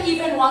to hear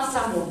even one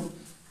sermon.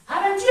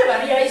 Haven't you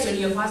ever realized when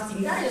you're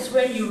fasting, that is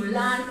when you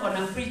land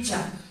on a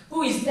preacher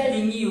who is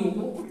telling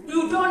you,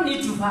 you don't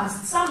need to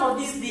fast. Some of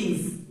these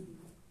things,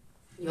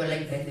 you're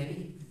like, by the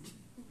way,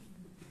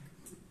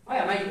 Why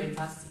am I even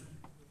fasting?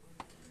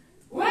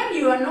 When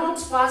you are not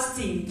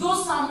fasting,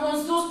 those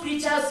sermons, those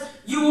preachers,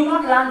 you will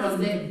not land on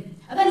them.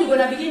 And then you're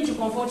going to begin to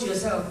comfort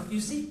yourself.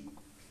 You see,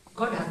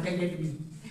 God has guided me.